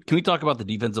we talk about the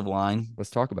defensive line?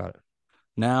 Let's talk about it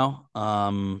now.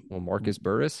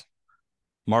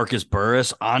 Marcus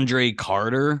Burris, Andre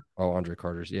Carter. Oh, Andre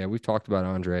Carter's. Yeah, we've talked about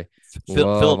Andre.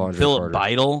 Philip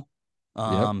Beidel.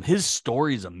 His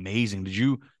story is amazing. Did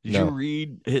you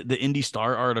read the Indy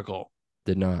Star article?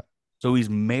 Did not. So he's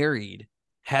married,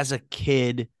 has a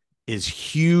kid, is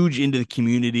huge into the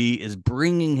community, is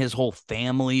bringing his whole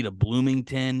family to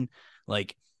Bloomington.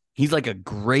 Like, he's like a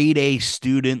grade A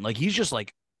student. Like, he's just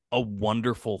like a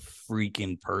wonderful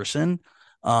freaking person.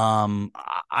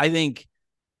 I think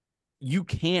you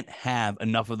can't have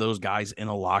enough of those guys in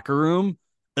a locker room,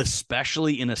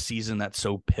 especially in a season that's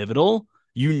so pivotal.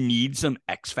 You need some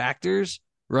X factors,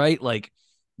 right? Like,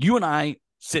 you and I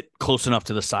sit close enough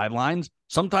to the sidelines.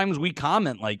 Sometimes we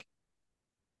comment like,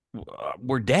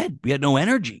 we're dead. We had no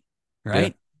energy,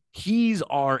 right? Yeah. He's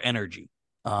our energy.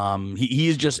 He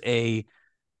is just a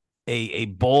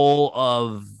bowl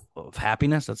of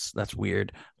happiness. That's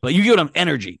weird, but you give him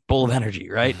energy, bowl of energy,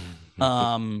 right?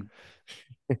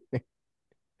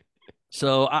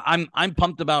 So I'm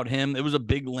pumped about him. It was a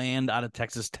big land out of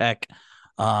Texas Tech.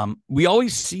 We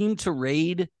always seem to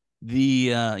raid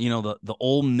the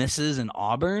Ole Misses and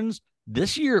Auburns.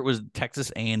 This year it was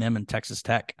Texas A&M and Texas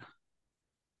Tech.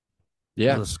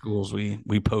 Yeah, the schools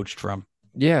we poached from.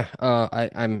 Yeah,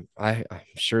 I'm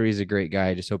sure he's a great guy.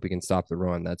 I just hope he can stop the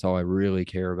run. That's all I really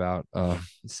care about.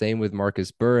 Same with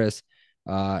Marcus Burris,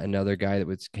 another guy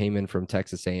that came in from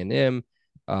Texas A&M.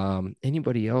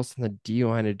 Anybody else in the D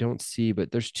line I don't see,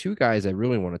 but there's 2 guys I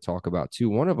really want to talk about too.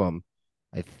 One of them,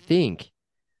 I think,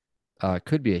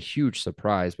 could be a huge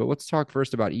surprise. But let's talk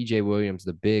first about EJ Williams,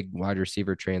 the big wide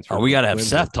receiver transfer. Oh, we got to have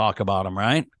Seth talk about him,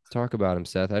 right? Talk about him,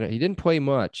 Seth. He didn't play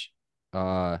much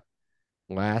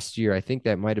last year. I think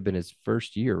that might have been his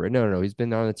first year, right? No. He's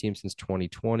been on the team since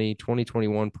 2020.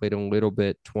 2021 played a little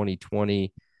bit.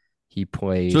 2020 he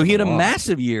played. So he had a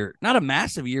massive year, not a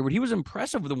massive year, but he was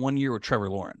impressive with the 1 year with Trevor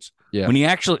Lawrence. Yeah, when he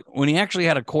actually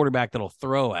had a quarterback that'll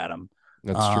throw at him.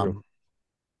 That's true.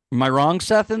 Am I wrong,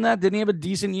 Seth? In that, didn't he have a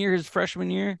decent year his freshman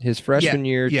year? His freshman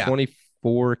year,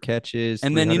 24 catches,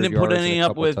 and then he didn't put any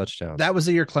up with touchdowns. That was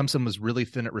the year Clemson was really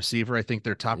thin at receiver. I think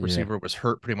their top receiver was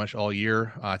hurt pretty much all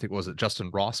year. I think was it Justin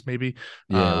Ross, maybe.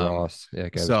 Yeah, Ross. Yeah,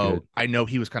 so I know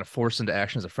he was kind of forced into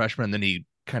action as a freshman, and then he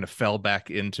kind of fell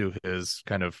back into his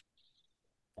kind of,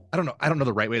 I don't know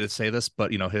the right way to say this,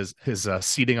 but his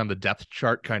seating on the depth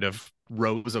chart kind of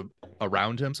rose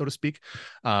around him, so to speak.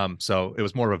 So it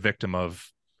was more of a victim of,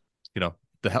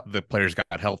 the players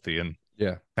got healthy and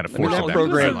kind of forced him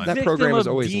back. That program was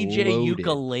always DJ loaded.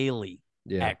 Ukulele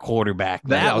Yeah. at quarterback.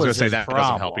 I was going to say his that problem.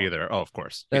 doesn't help either. Oh, of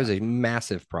course. That was a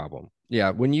massive problem.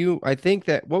 Yeah. I think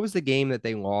that, what was the game that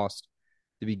they lost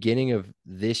the beginning of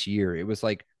this year? It was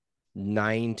like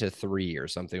 9-3 or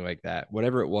something like that.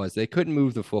 Whatever it was, they couldn't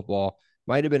move the football.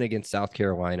 Might have been against South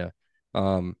Carolina.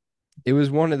 It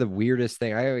was one of the weirdest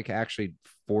things. I actually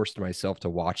forced myself to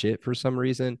watch it for some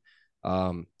reason.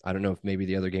 I don't know if maybe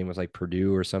the other game was like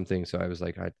Purdue or something. So I was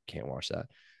like, I can't watch that.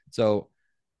 So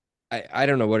I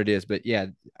don't know what it is, but yeah,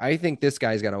 I think this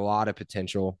guy's got a lot of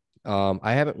potential.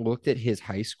 I haven't looked at his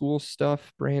high school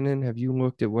stuff. Brandon, have you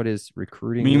looked at what his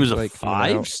recruiting? I mean, he was a like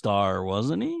 5-star,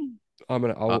 wasn't he?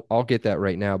 I'll get that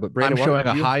right now. But Brandon, I'm showing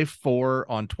a high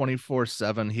 4 on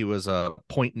 24/7. He was a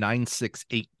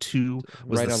 0.9682.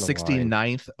 Was Right the on the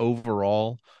 69th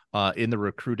overall in the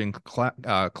recruiting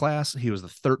class. He was the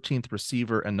 13th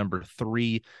receiver and number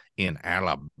 3 in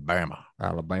Alabama.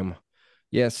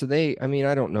 Yeah, so I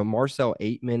don't know. Marcel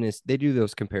Aitman they do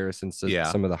those comparisons to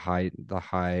some of the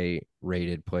high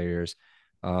rated players.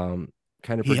 Kind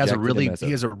of he has a really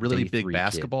day big 3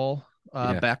 basketball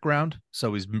background,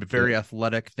 so he's very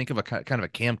athletic. Think of a kind of a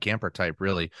Cam Camper type,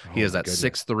 really. He has that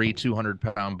 6'3",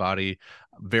 200-pound body,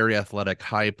 very athletic,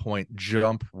 high point,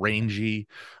 jump, rangy.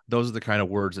 Those are the kind of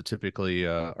words that typically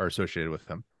are associated with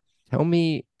him. Tell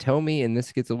me, and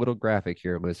this gets a little graphic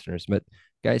here, listeners, but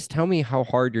guys, tell me how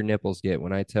hard your nipples get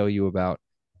when I tell you about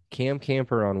Cam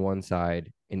Camper on one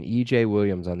side and EJ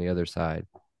Williams on the other side,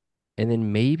 and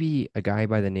then maybe a guy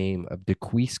by the name of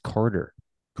DeQuise Carter,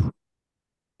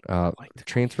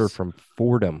 transfer from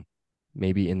Fordham,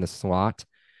 maybe in the slot.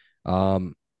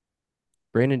 Brandon,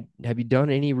 have you done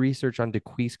any research on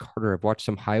DeQuise Carter? I've watched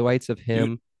some highlights of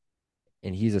him,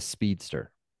 and he's a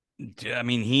speedster. I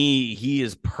mean, he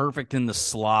is perfect in the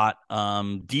slot.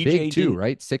 DJ big too,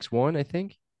 right? 6'1", I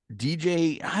think.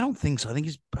 DJ, I don't think so. I think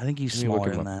he's smaller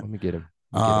than that. Let me get him.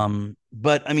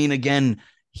 But I mean, again,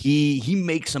 he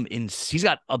makes some. He's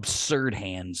got absurd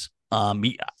hands.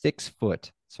 6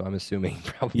 foot. So I'm assuming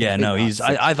probably. Yeah, no,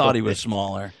 I thought he was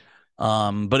smaller.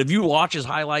 But if you watch his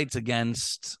highlights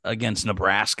against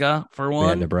Nebraska, for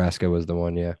one, Nebraska was the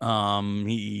one. Yeah.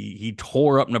 He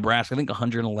tore up Nebraska. I think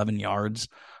 111 yards.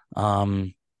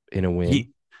 In a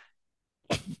win.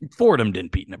 Fordham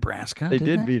didn't beat Nebraska. They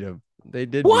did beat him. They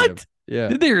did. What? Beat him. Yeah.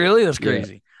 Did they really? That's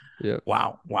crazy. Yeah.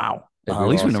 Wow. At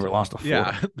least we never lost a Fordham.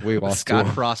 Yeah. We lost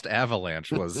Scott Frost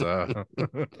Avalanche was. So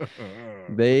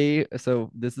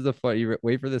this is a fun. You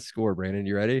wait for this score, Brandon.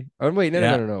 You ready? Oh wait,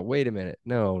 no. Wait a minute.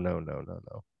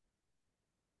 No.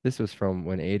 This was from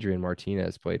when Adrian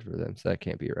Martinez played for them, so that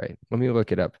can't be right. Let me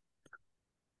look it up.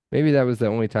 Maybe that was the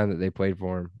only time that they played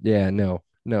for him. Yeah, no,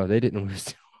 they didn't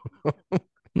lose.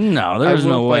 No, there's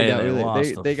no way they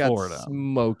lost. They got Florida.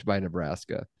 smoked by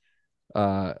Nebraska.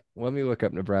 Let me look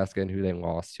up Nebraska and who they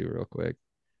lost to real quick.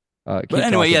 But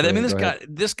anyway, yeah, I mean,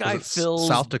 this guy fills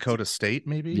South Dakota State,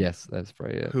 maybe. Yes, that's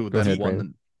probably it. Who Go ahead,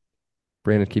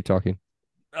 Brandon, keep talking.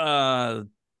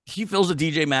 He fills the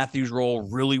DJ Matthews role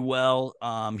really well.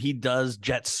 He does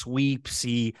jet sweeps.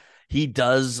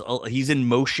 He's in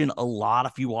motion a lot.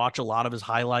 If you watch a lot of his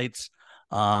highlights,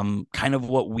 kind of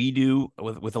what we do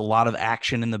with a lot of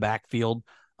action in the backfield.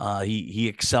 He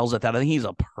excels at that. I think he's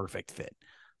a perfect fit.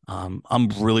 I'm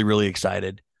really, really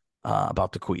excited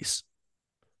about DeQuise.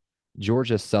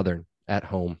 Georgia Southern at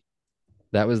home.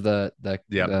 That was the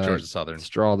Georgia Southern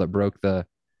straw that broke the.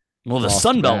 Well, the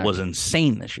Sun Belt was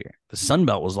insane this year. The Sun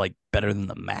Belt was like better than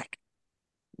the MAC.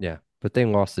 Yeah, but they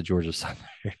lost to Georgia Southern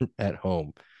at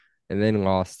home, and then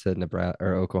lost to Nebraska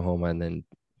or Oklahoma, and then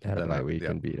had a bye week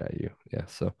and beat IU. Yeah,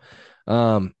 so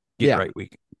right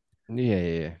week.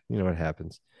 Yeah. You know what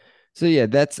happens. So yeah,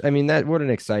 what an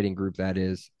exciting group that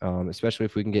is. Especially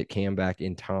if we can get Cam back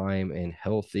in time and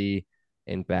healthy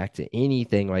and back to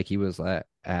anything like he was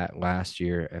at last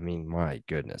year. I mean, my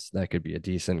goodness, that could be a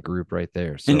decent group right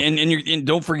there. So, and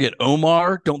don't forget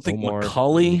Omar. Don't think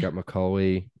McCulley. You got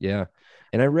McCulley. Yeah.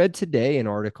 And I read today an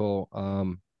article.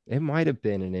 It might have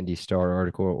been an Indy Star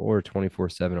article or a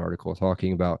 24/7 article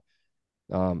talking about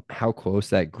how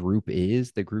close that group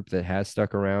is. The group that has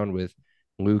stuck around with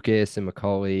Lucas and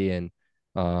McCulley and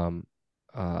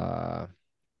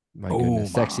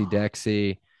Sexy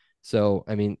Dexy. So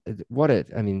I mean,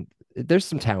 there's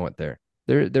some talent there.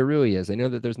 There really is. I know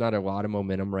that there's not a lot of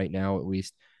momentum right now, at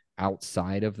least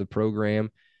outside of the program.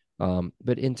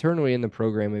 But internally in the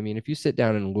program, I mean, if you sit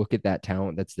down and look at that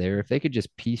talent that's there, if they could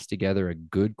just piece together a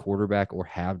good quarterback or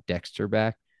have Dexter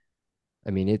back,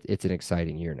 I mean, it's an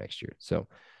exciting year next year. So,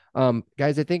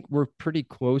 guys, I think we're pretty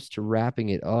close to wrapping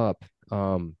it up.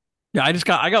 Yeah,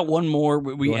 I got one more.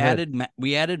 We Go ahead.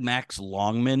 added Max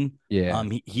Longman. Yeah.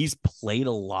 He's played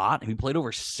a lot. He played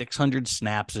over 600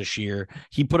 snaps this year.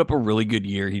 He put up a really good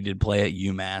year. He did play at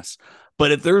UMass.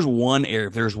 But if there's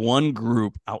one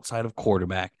group outside of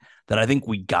quarterback that I think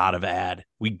we gotta add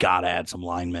some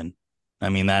linemen. I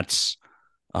mean, that's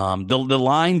the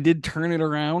line did turn it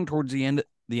around towards the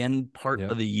end part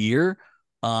of the year.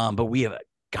 But we have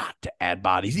got to add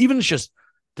bodies, even if it's just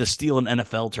to steal an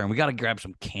NFL term. We got to grab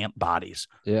some camp bodies,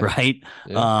 right?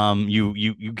 Yeah.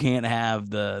 You can't have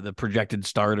the projected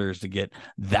starters to get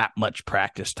that much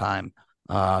practice time.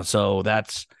 So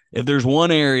that's, if there's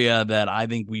one area that I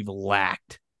think we've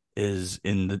lacked is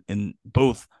in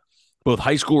both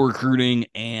high school recruiting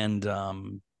and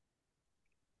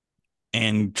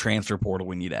transfer portal,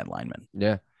 we need to add linemen.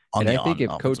 Yeah. And I think if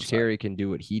Coach Terry can do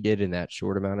what he did in that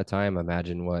short amount of time,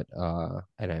 imagine what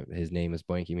his name is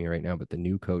blanking me right now, but the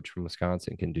new coach from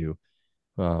Wisconsin can do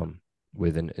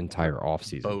with an entire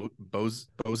offseason.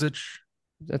 Bozich?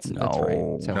 That's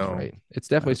right. Sounds right. It's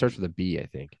definitely starts with a B, I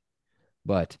think.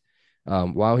 But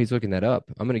while he's looking that up,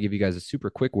 I'm going to give you guys a super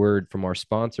quick word from our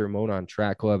sponsor, Monon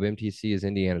Track Club. MTC is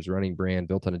Indiana's running brand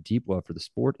built on a deep love for the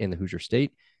sport and the Hoosier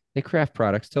State. They craft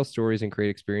products, tell stories, and create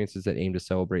experiences that aim to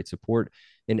celebrate, support,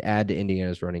 and add to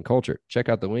Indiana's running culture. Check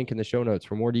out the link in the show notes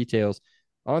for more details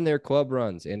on their club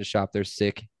runs and to shop their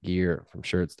sick gear, from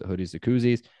shirts to hoodies to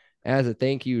koozies. As a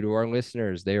thank you to our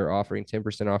listeners, they are offering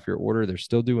 10% off your order. They're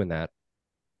still doing that.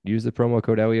 Use the promo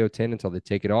code LEO10 until they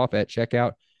take it off at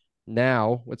checkout.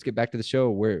 Now, let's get back to the show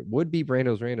where it would be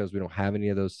Brando's Randos. We don't have any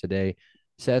of those today.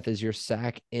 Seth, is your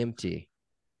sack empty?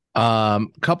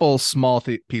 Couple small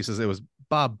pieces. It was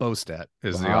Bob Bostad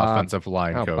is the offensive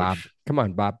line coach. Bob. Come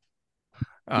on, Bob.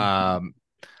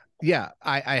 Yeah,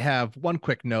 I have one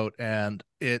quick note, and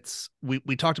it's we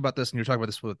talked about this, and you're talking about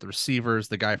this with the receivers,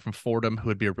 the guy from Fordham who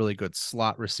would be a really good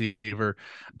slot receiver.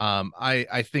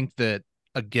 I think that,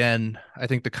 again, I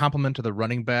think the compliment to the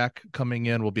running back coming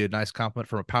in will be a nice compliment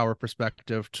from a power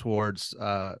perspective towards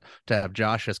to have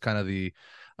Josh as kind of the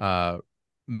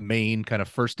main kind of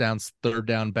first downs, third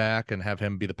down back, and have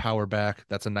him be the power back.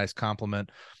 That's a nice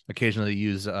compliment. Occasionally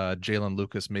use Jalen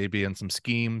Lucas maybe in some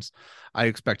schemes. I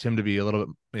expect him to be a little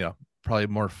bit, probably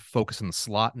more focused in the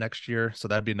slot next year. So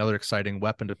that'd be another exciting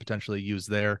weapon to potentially use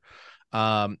there.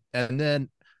 And then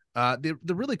the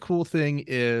really cool thing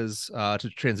is to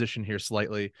transition here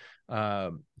slightly.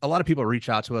 A lot of people reach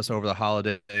out to us over the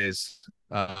holidays.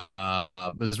 It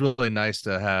was really nice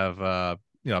to have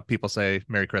people say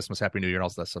Merry Christmas, Happy New Year, and all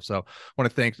that stuff. So I want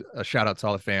to thank a shout out to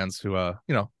all the fans who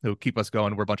keep us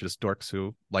going. We're a bunch of just dorks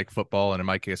who like football. And in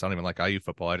my case, I don't even like IU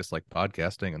football. I just like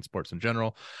podcasting and sports in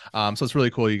general. So it's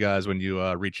really cool, you guys, when you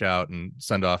reach out and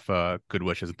send off good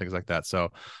wishes and things like that.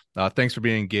 So thanks for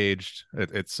being engaged.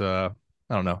 It's I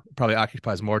don't know, probably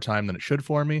occupies more time than it should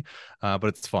for me, but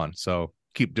it's fun. So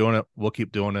keep doing it. We'll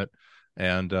keep doing it.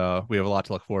 And we have a lot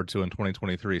to look forward to in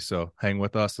 2023. So hang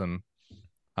with us, and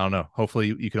I don't know.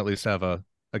 Hopefully you can at least have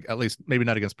at least maybe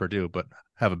not against Purdue, but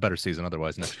have a better season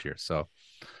otherwise next year. So,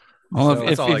 well,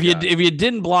 if you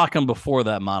didn't block him before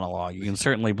that monologue, you can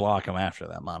certainly block him after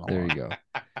that monologue. There you go.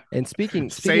 And speaking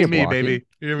say of me, blocking, baby.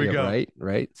 Here we go.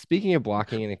 Right. Speaking of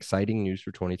blocking and exciting news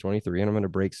for 2023, and I'm going to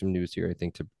break some news here, I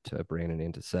think, to Brandon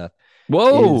and to Seth.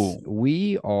 Whoa!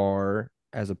 We are,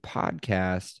 as a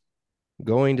podcast,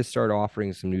 going to start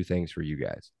offering some new things for you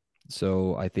guys.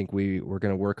 So I think we're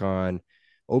going to work on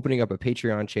opening up a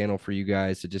Patreon channel for you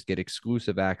guys to just get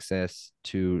exclusive access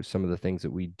to some of the things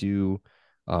that we do,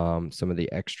 some of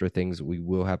the extra things that we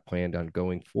will have planned on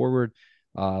going forward.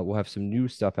 We'll have some new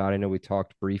stuff out. I know we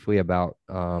talked briefly about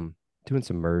doing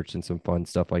some merch and some fun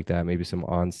stuff like that, maybe some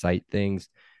on-site things.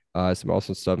 Some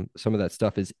of that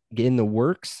stuff is in the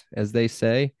works, as they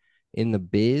say, in the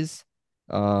biz.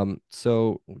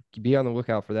 So be on the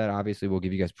lookout for that. Obviously, we'll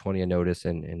give you guys plenty of notice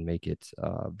and make it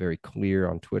very clear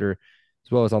on Twitter,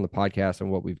 as well as on the podcast,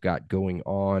 and what we've got going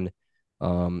on.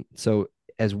 So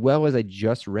as well as I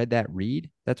just read that read,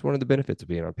 that's one of the benefits of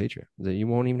being on Patreon, that you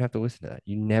won't even have to listen to that.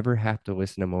 You never have to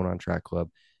listen to Monon Track Club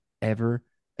ever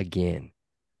again.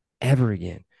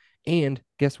 And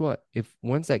guess what? If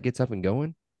once that gets up and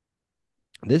going,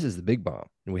 this is the big bomb.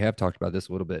 And we have talked about this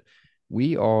a little bit.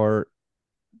 We are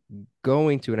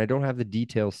going to, and I don't have the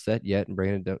details set yet, and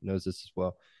Brandon knows this as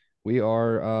well. We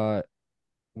are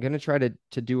going to try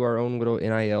to do our own little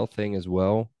NIL thing as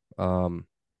well,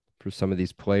 for some of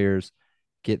these players.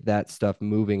 get that stuff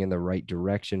moving in the right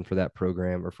direction for that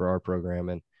program or for our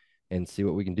program and see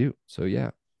what we can do. So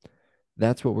yeah,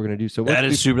 that's what we're going to do. So that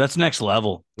is super. That's next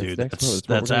level, dude.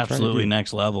 That's absolutely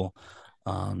next level.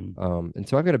 And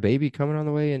so I've got a baby coming on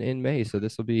the way in May. So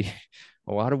this will be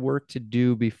a lot of work to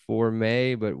do before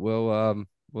May, but we'll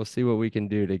see what we can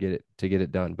do to get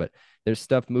it done. But there's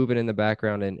stuff moving in the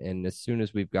background, and as soon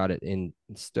as we've got it in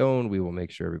stone, we will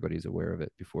make sure everybody's aware of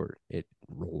it before it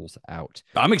rolls out.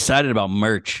 I'm excited about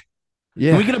merch.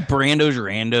 Yeah. Can we get a Brando's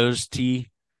Randos tee?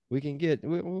 We can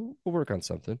we'll work on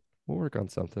something. We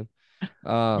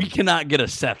cannot get a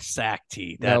Seth Sack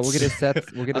tee. No, we'll get a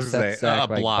Seth Sack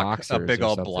a block, boxers, a big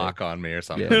old block on me or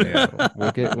something. Yeah.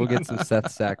 We'll get some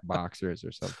Seth Sack boxers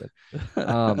or something.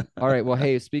 All right. Well,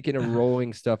 hey, speaking of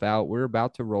rolling stuff out, we're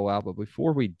about to roll out, but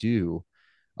before we do,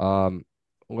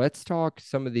 let's talk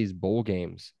some of these bowl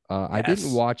games. I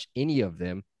didn't watch any of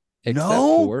them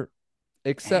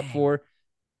except for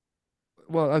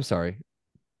well, I'm sorry.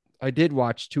 I did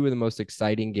watch two of the most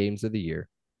exciting games of the year.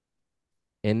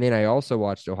 And then I also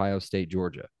watched Ohio State,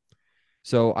 Georgia.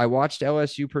 So I watched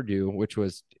LSU Purdue, which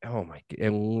was,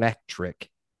 electric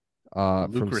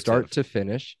from start to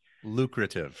finish.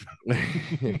 Lucrative.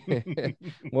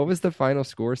 What was the final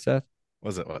score, Seth?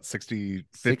 Was it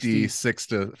 56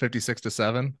 to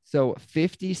 7? So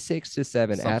 56 to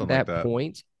 7 Something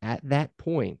at that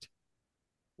point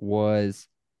was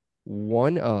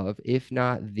one of, if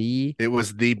not it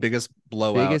was the biggest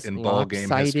blowout in bowl game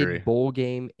history. Bowl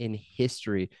game in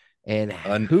history. And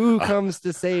who comes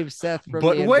to save Seth from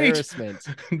the embarrassment?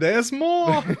 There's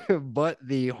more. But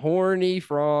the horny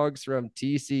frogs from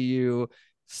TCU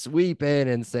sweep in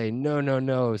and say,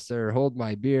 no, sir, hold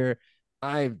my beer.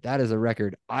 That is a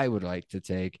record I would like to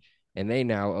take. And they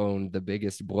now own the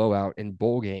biggest blowout in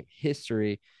bowl game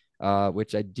history.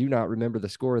 Which I do not remember the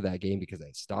score of that game because I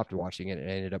stopped watching it and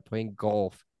I ended up playing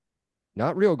golf,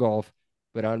 not real golf,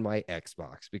 but on my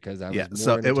Xbox because I was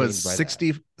more it was by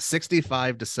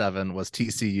 65 to 7 was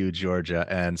TCU Georgia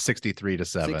and 63 to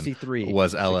 7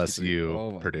 was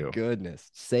LSU Purdue. Goodness,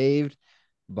 saved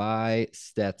by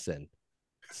Stetson.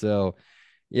 So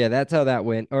yeah, that's how that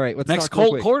went. All right, let's next talk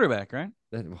Colt quarterback, right?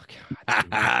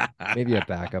 Maybe a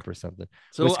backup or something.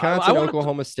 So Wisconsin,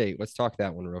 Oklahoma State. Let's talk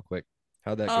that one real quick.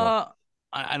 How'd that go?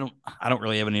 I don't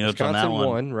really have any notes on that one.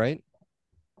 Wisconsin won, right?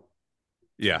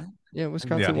 Yeah. Yeah,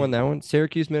 Wisconsin won that one.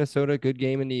 Syracuse, Minnesota, good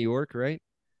game in New York, right?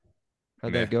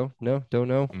 How'd that go? No, don't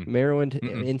know. Maryland,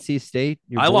 NC State.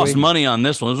 I lost money on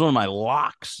this one. It was one of my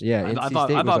locks. Yeah, NC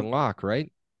State was a lock,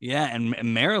 right? Yeah, and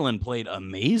Maryland played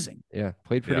amazing. Yeah,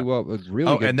 played pretty well. It was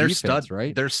really good and defense,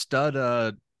 right? Their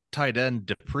stud tight end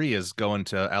Dupree is going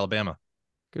to Alabama.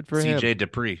 Good for him. CJ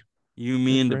Dupree. You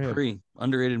mean Dupree.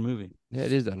 Underrated movie. Yeah,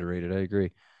 it is underrated. I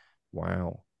agree.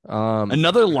 Wow.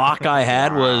 Another lock I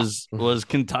had was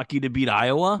Kentucky to beat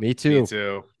Iowa. Me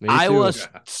too. Iowa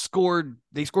scored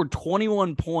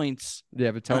 21 points.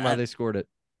 Yeah, but tell them how they scored it.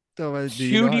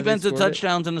 Two defensive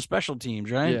touchdowns in the special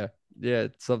teams, right? Yeah,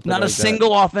 something. Not like a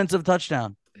single offensive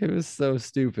touchdown. It was so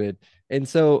stupid. And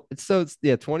so it's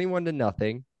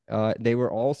 21-0. They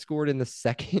were all scored in the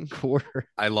second quarter.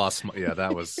 I lost.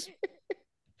 That was.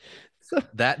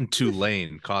 That and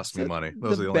Tulane cost me money.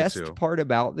 Those are the only two. The best part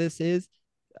about this is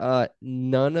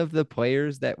none of the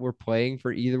players that were playing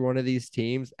for either one of these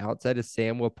teams outside of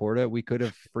Sam Laporta we could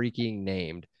have freaking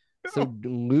named. So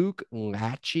Luke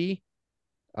Lachey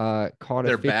caught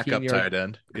their a 15-yard tight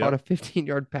end. Caught a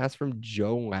 15-yard pass from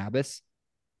Joe Labus.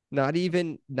 Not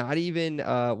even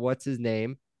what's his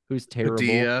name, who's terrible.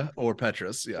 Padilla or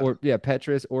Petrus.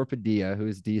 Petrus or Padilla,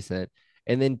 who's decent.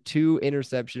 And then 2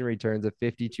 interception returns, a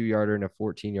 52-yarder and a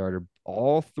 14-yarder,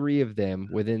 all 3 of them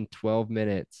within 12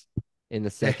 minutes in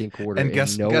the second quarter. And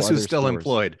guess who's still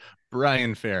employed?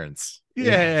 Brian Ferentz. Yay!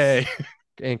 Yes.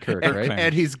 And Kirk, right?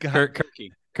 And he's got Kirky.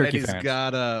 And he's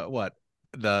got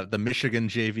the Michigan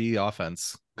JV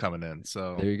offense coming in.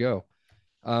 So there you go.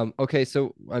 Okay,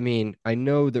 so I mean, I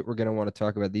know that we're gonna want to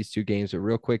talk about these two games, but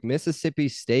real quick, Mississippi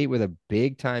State with a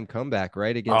big time comeback,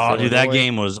 right? Against Illinois. Dude, that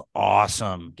game was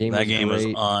awesome. That game was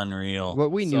unreal.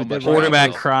 What we knew, the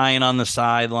quarterback crying on the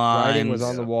sideline. Writing was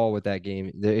on the wall with that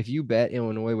game. If you bet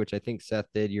Illinois, which I think Seth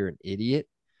did, you're an idiot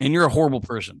and you're a horrible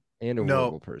person.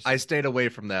 Horrible person. I stayed away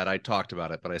from that. I talked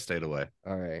about it, but I stayed away.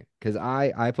 All right, because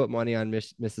I put money on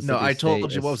Mississippi. No, I told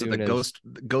State you what was it?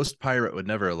 The Ghost Pirate would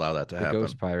never allow that to happen.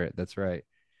 Ghost Pirate, that's right.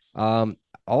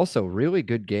 Also really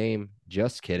good game.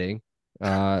 Just kidding.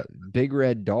 Big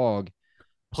Red Dog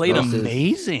played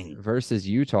amazing versus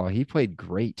Utah. He played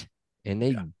great, and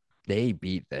they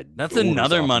beat that. That's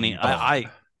another money.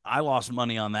 I lost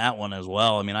money on that one as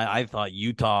well. I mean, I thought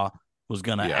Utah was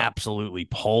gonna absolutely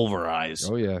pulverize.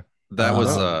 Oh yeah. That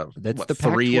was that's the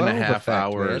three and a Pac-12 half effect,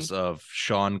 hours man. of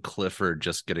Sean Clifford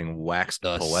just getting waxed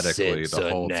The poetically the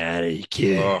whole Cincinnati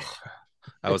Kid. Ugh,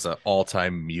 that was an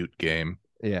all-time mute game.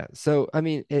 Yeah. So I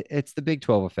mean, it's the Big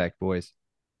 12 effect, boys.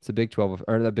 It's the Big 12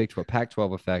 or the Big 12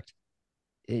 Pac-12 effect.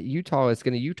 Utah is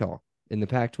going to Utah in the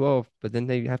Pac-12, but then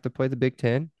they have to play the Big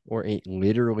 10 or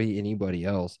literally anybody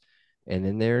else, and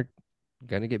then they're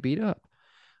going to get beat up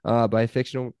by a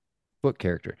fictional book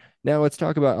character. Now let's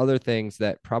talk about other things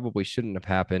that probably shouldn't have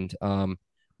happened.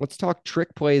 Let's talk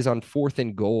trick plays on 4th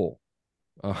and goal.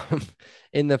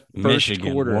 In the first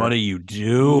Michigan, quarter. what are you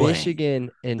doing?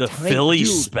 Michigan and the Philly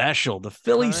special. The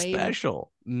Philly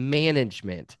special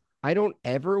management. I don't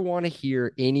ever want to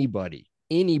hear anybody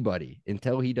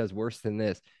until he does worse than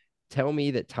this tell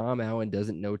me that Tom Allen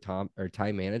doesn't know time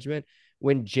management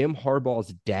when Jim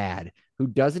Harbaugh's dad, who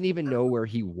doesn't even know where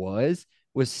he was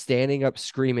standing up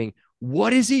screaming,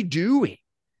 "What is he doing?"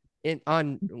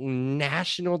 on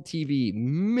national TV,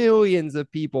 millions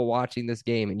of people watching this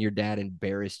game, and your dad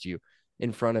embarrassed you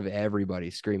in front of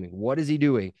everybody screaming, "What is he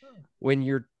doing?" When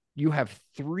you have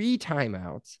 3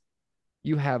 timeouts,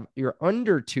 you're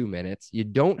under 2 minutes, you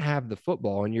don't have the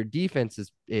football, and your defense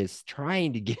is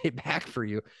trying to get it back for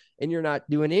you, and you're not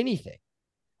doing anything.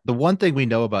 The one thing we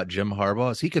know about Jim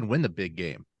Harbaugh is he can win the big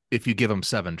game if you give him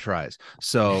 7 tries.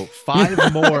 So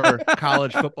 5 more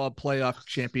college football playoff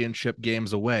championship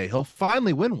games away, he'll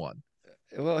finally win one.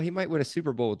 Well, he might win a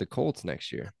Super Bowl with the Colts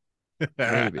next year.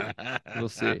 Maybe. We'll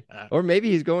see. Or maybe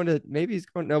he's going.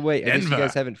 No, wait. I guess you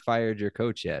guys haven't fired your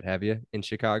coach yet, have you, in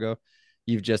Chicago?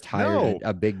 You've just hired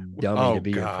a big dummy to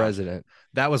be your president.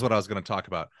 That was what I was going to talk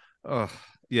about. Oh,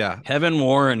 yeah. Kevin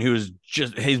Warren, he's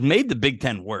made the Big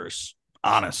Ten worse,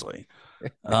 honestly.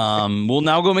 We'll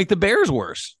now go make the Bears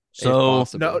worse. So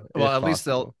at least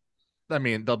they'll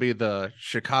be the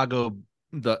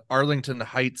Arlington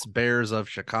Heights Bears of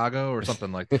Chicago or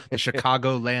something like the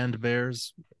Chicagoland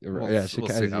Bears.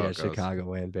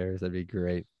 Chicagoland Bears. That'd be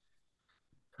great.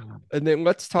 And then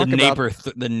let's talk about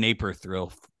the Napier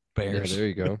Thrill Bears. Yeah, there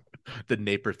you go. The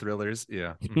Napier Thrillers.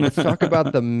 Yeah. Let's talk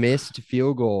about the missed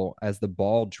field goal as the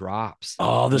ball drops.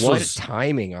 Oh, this was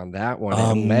timing on that one.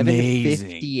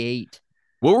 Amazing. 11:58.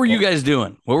 What were you guys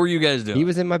doing? He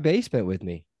was in my basement with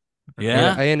me.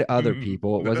 Yeah. And other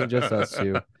people. It wasn't just us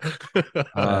two.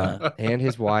 And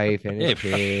his wife and his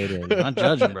kid. And not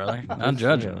judging, brother. Not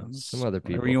judging. Some other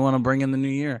people. Whatever you want to bring in the new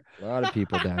year. A lot of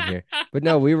people down here. But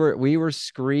no, we were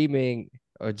screaming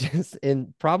just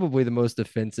in probably the most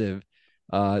offensive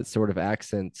sort of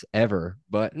accents ever.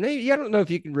 But I don't know if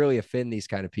you can really offend these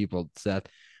kind of people, Seth.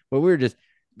 But we were just,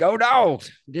 "Go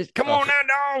Dogs! Just come on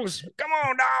now, Dogs! Come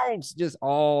on, Dogs!" Just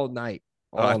all night.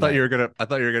 I thought you were gonna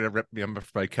rip me up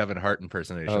for my Kevin Hart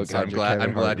impersonation. Oh, so God,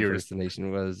 I'm glad your impersonation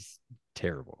was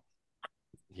terrible.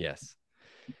 Yes,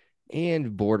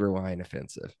 and borderline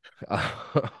offensive.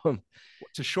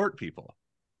 To short people.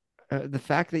 The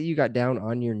fact that you got down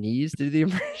on your knees to do the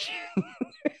impression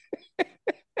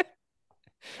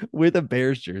with a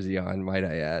Bears jersey on, might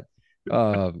I add.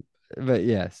 But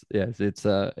yes,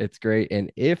 it's great.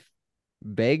 And if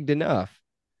begged enough,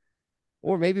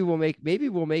 or maybe we'll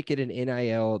make it an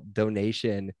NIL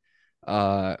donation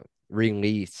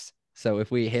release. So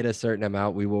if we hit a certain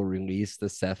amount, we will release the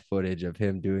Seth footage of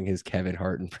him doing his Kevin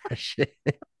Hart impression.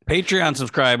 Patreon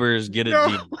subscribers get it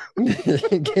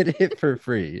get it for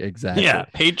free. Exactly. Yeah.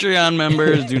 Patreon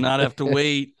members do not have to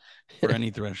wait for any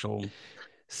threshold.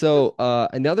 So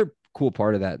another cool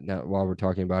part of that, now while we're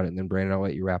talking about it, and then Brandon, I'll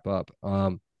let you wrap up,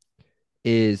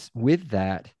 is with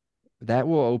that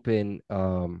will open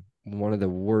one of the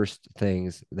worst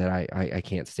things that I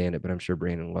can't stand it, but I'm sure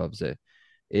Brandon loves it,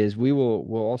 is we'll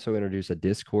also introduce a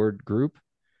Discord group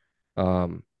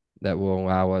that will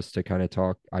allow us to kind of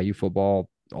talk IU football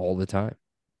all the time.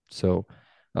 So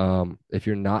if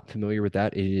you're not familiar with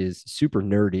that, it is super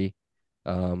nerdy.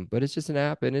 But it's just an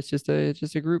app, and it's just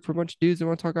a group for a bunch of dudes that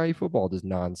want to talk IU football just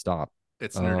nonstop.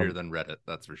 It's nerdier than Reddit,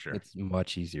 that's for sure. It's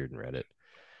much easier than Reddit.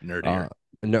 Nerdier.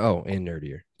 And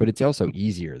nerdier, but it's also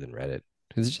easier than Reddit.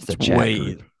 It's just a chat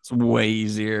group. It's way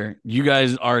easier. You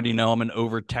guys already know I'm an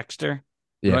over texter,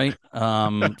 right?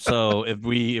 So if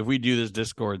we do this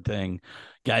Discord thing,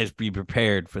 guys, be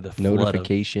prepared for the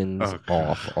notifications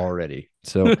off already.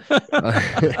 So,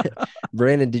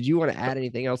 Brandon, did you want to add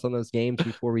anything else on those games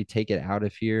before we take it out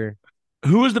of here?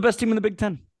 Who was the best team in the Big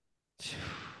Ten?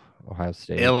 Ohio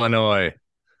State. Illinois.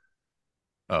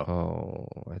 Oh,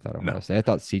 I thought Ohio State. I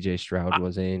thought CJ Stroud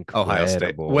was incredible. Ohio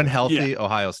State. When healthy,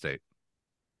 Ohio State.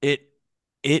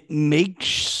 It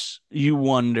makes you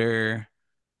wonder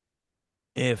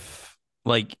if,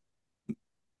 like,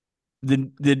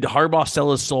 did Harbaugh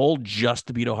sell his soul just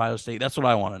to beat Ohio State? That's what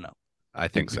I want to know. I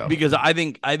think so. Because I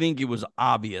think it was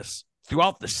obvious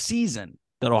throughout the season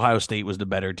that Ohio State was the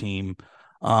better team.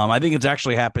 I think it's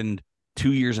actually happened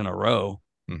 2 years in a row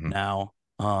now.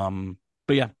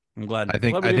 But yeah, I'm glad. I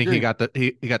think he got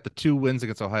the 2 wins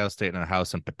against Ohio State and a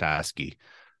house in Petoskey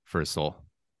for his soul.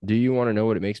 Do you want to know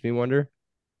what it makes me wonder?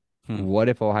 What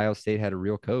if Ohio State had a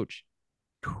real coach?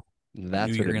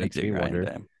 That's what it makes me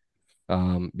wonder.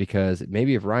 Because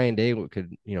maybe if Ryan Day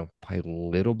could, play a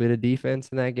little bit of defense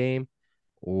in that game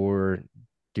or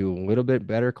do a little bit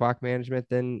better clock management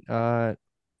than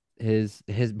his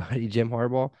buddy Jim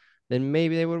Harbaugh, then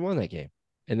maybe they would have won that game.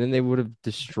 And then they would have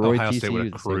destroyed Ohio State TCU would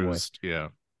have the same way. cruised. Yeah.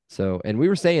 So, and we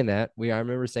were saying that. I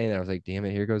remember saying that. I was like, damn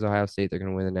it, here goes Ohio State. They're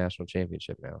going to win the national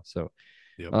championship now. So,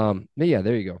 but yeah,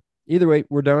 there you go. Either way,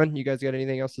 we're done. You guys got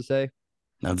anything else to say?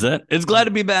 That's it. It's glad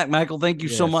to be back, Michael. Thank you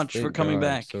so much for coming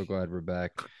back. I'm so glad we're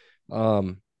back.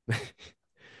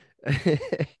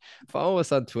 Follow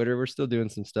us on Twitter. We're still doing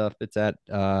some stuff. It's at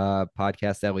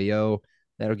Podcast LEO.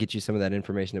 That'll get you some of that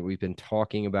information that we've been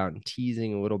talking about and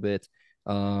teasing a little bit.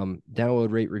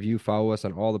 Download, rate, review, follow us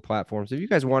on all the platforms. If you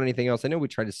guys want anything else, I know we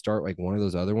tried to start like one of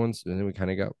those other ones, and then we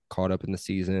kind of got caught up in the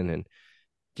season and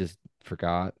just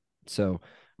forgot. So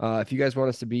if you guys want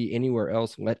us to be anywhere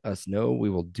else, let us know. We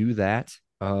will do that.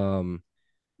 Trying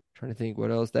to think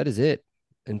what else. That is it.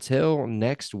 Until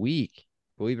next week.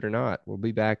 Believe it or not, we'll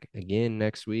be back again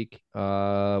next week. We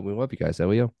love you guys.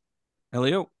 Elio.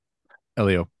 Elio.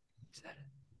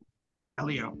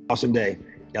 Awesome day.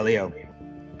 Elio.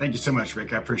 Thank you so much,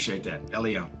 Rick. I appreciate that.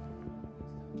 Elio.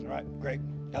 All right, great.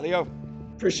 Elio.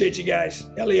 Appreciate you guys.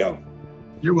 Elio.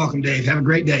 You're welcome, Dave. Have a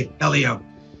great day. Elio.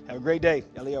 Have a great day.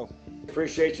 Elio.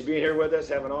 Appreciate you being here with us.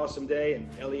 Have an awesome day. And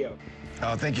Elio.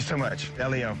 Oh, thank you so much.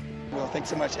 Elio. Well, thanks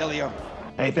so much, Elio.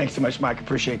 Hey, thanks so much, Mike.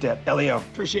 Appreciate that. Elio.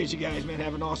 Appreciate you guys, man.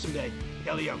 Have an awesome day.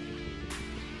 Elio.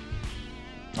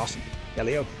 Awesome.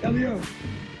 Elio.